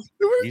wrong.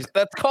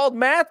 That's called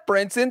math,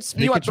 Brinson.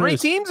 You want three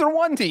teams or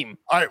one team?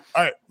 All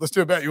right. Let's do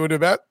a bet. You want to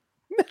do a bet?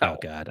 No. Oh,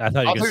 God. I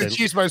thought you were going to say the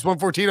Chiefs minus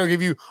 114. I'll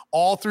give you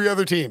all three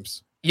other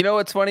teams. You know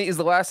what's funny is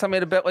the last time I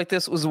made a bet like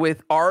this was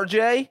with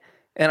RJ,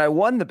 and I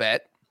won the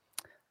bet.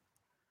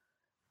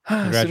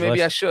 So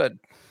maybe I should.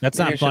 That's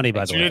not funny,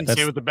 by the way. You didn't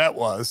say what the bet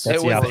was.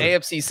 It was the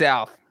AFC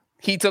South.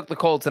 He took the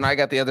Colts, and I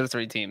got the other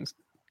three teams.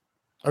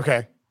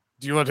 Okay.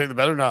 Do you want to take the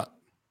bet or not?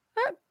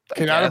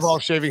 Cannot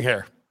involve shaving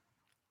hair.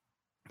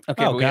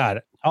 Okay. Oh,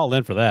 God. All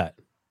in for that.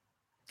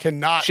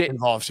 Cannot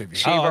involve shaving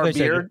hair. Shave our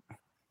beard.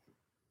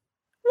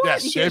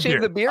 Yes, you can't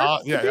shave the beard?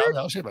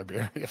 I'll shave my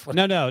beard.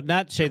 No,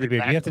 not shave the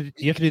beard. You have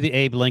to do the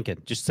Abe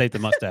Lincoln. Just save the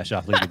mustache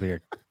off, leave the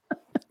beard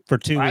for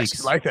 2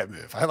 weeks. I like that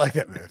move.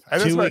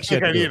 That's what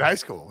I did in high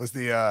school was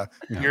the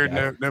beard,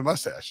 no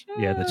mustache.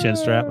 Yeah, the chin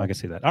strap. I can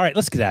see that. All right,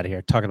 let's get out of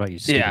here. Talking about you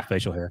stupid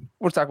facial hair.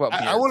 We're talking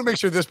about. I want to make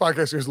sure this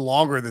podcast goes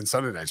longer than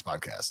Sunday night's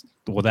podcast.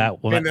 Well,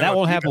 that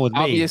won't happen with me.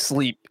 I'll be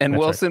asleep, and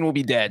Wilson will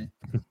be dead.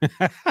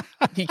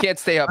 He can't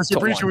stay up.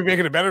 Should we make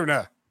it a bet or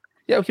not?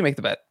 Yeah, we can make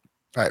the bet.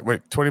 All right,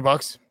 wait,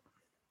 $20.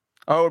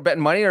 Oh, we're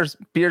betting money or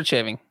beard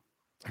shaving?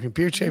 I mean,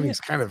 beard shaving is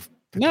kind of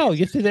no.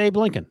 You see the Abe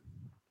Lincoln.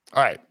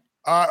 All right.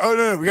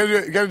 No, we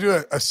gotta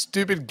do a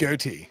stupid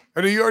goatee.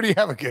 Oh no, you already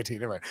have a goatee.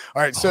 Never mind.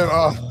 All right, so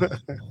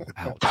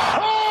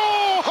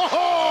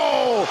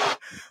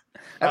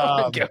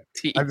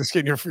goatee. I'm just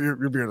kidding.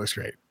 Your beard looks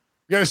great.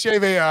 You gotta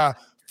shave a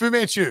Fu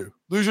Manchu.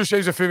 Loser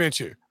shaves a Fu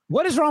Manchu.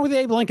 What is wrong with the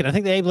Abe Lincoln? I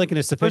think the Abe Lincoln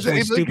is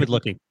sufficiently stupid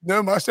looking.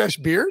 No mustache,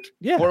 beard.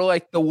 Yeah. Or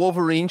like the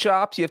Wolverine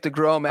chops. You have to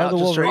grow them out.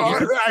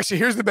 Actually,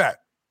 here's the bet.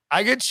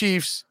 I get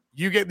Chiefs.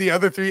 You get the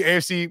other three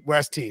AFC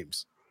West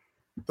teams.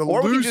 The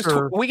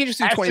loser we can just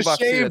do $20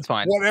 too. That's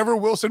fine. Whatever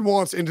Wilson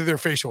wants into their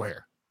facial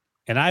hair.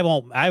 And I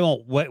won't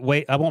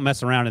wait. I won't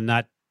mess around and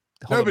not.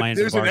 No, but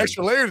there's an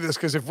extra layer to this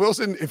because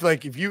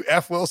if you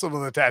F Wilson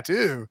with a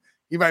tattoo,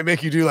 he might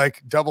make you do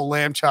like double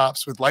lamb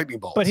chops with lightning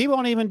bolts. But he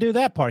won't even do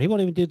that part. He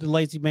won't even do the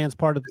lazy man's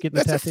part of getting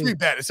the tattoo. That's a free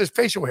bet. It's a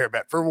facial hair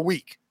bet for a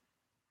week.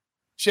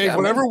 Shave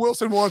whatever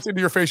Wilson wants into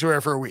your facial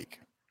hair for a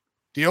week.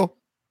 Deal?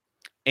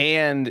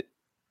 And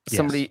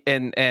somebody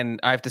and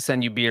I have to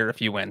send you beer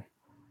if you win.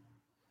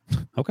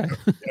 Okay.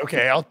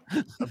 Okay, I'll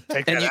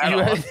take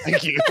that.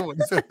 Thank you.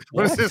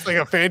 What is this, like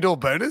a FanDuel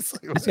bonus?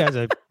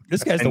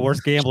 This guy's the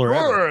worst gambler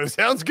ever.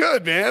 Sounds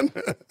good, man.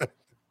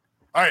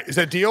 All right, is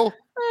that deal?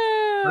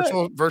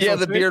 Virtual Yeah,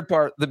 the shake? beard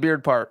part. The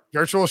beard part.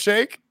 Virtual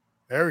shake.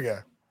 There we go.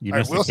 You All right,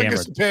 missed the Wilson camera.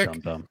 gets to pick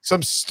dum-dum.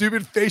 some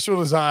stupid facial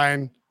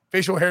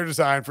hair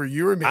design for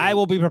you or me. I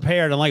will be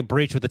prepared, unlike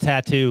Breach with the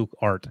tattoo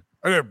art.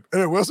 And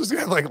then Wilson's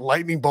gonna have like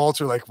lightning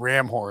bolts or like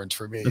ram horns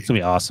for me. That's going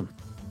to be awesome.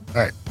 All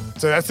right.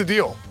 So that's the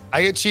deal.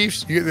 I get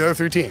Chiefs, you get the other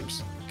 3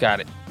 teams. Got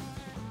it.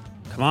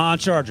 Come on,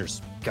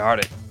 Chargers. Got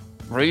it.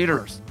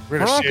 Raiders. We're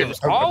gonna shave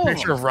Broncos, a all of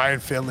picture them. of Ryan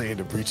Finley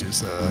into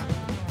Breach's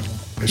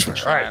fish fry.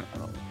 All right.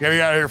 Gotta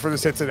get out of here for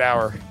this hits an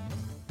hour.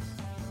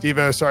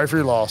 Devo, sorry for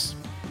your loss.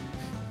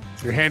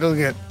 You're handling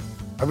it,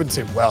 I wouldn't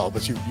say well,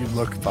 but you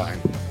look fine.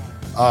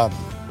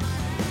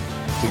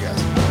 See you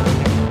guys.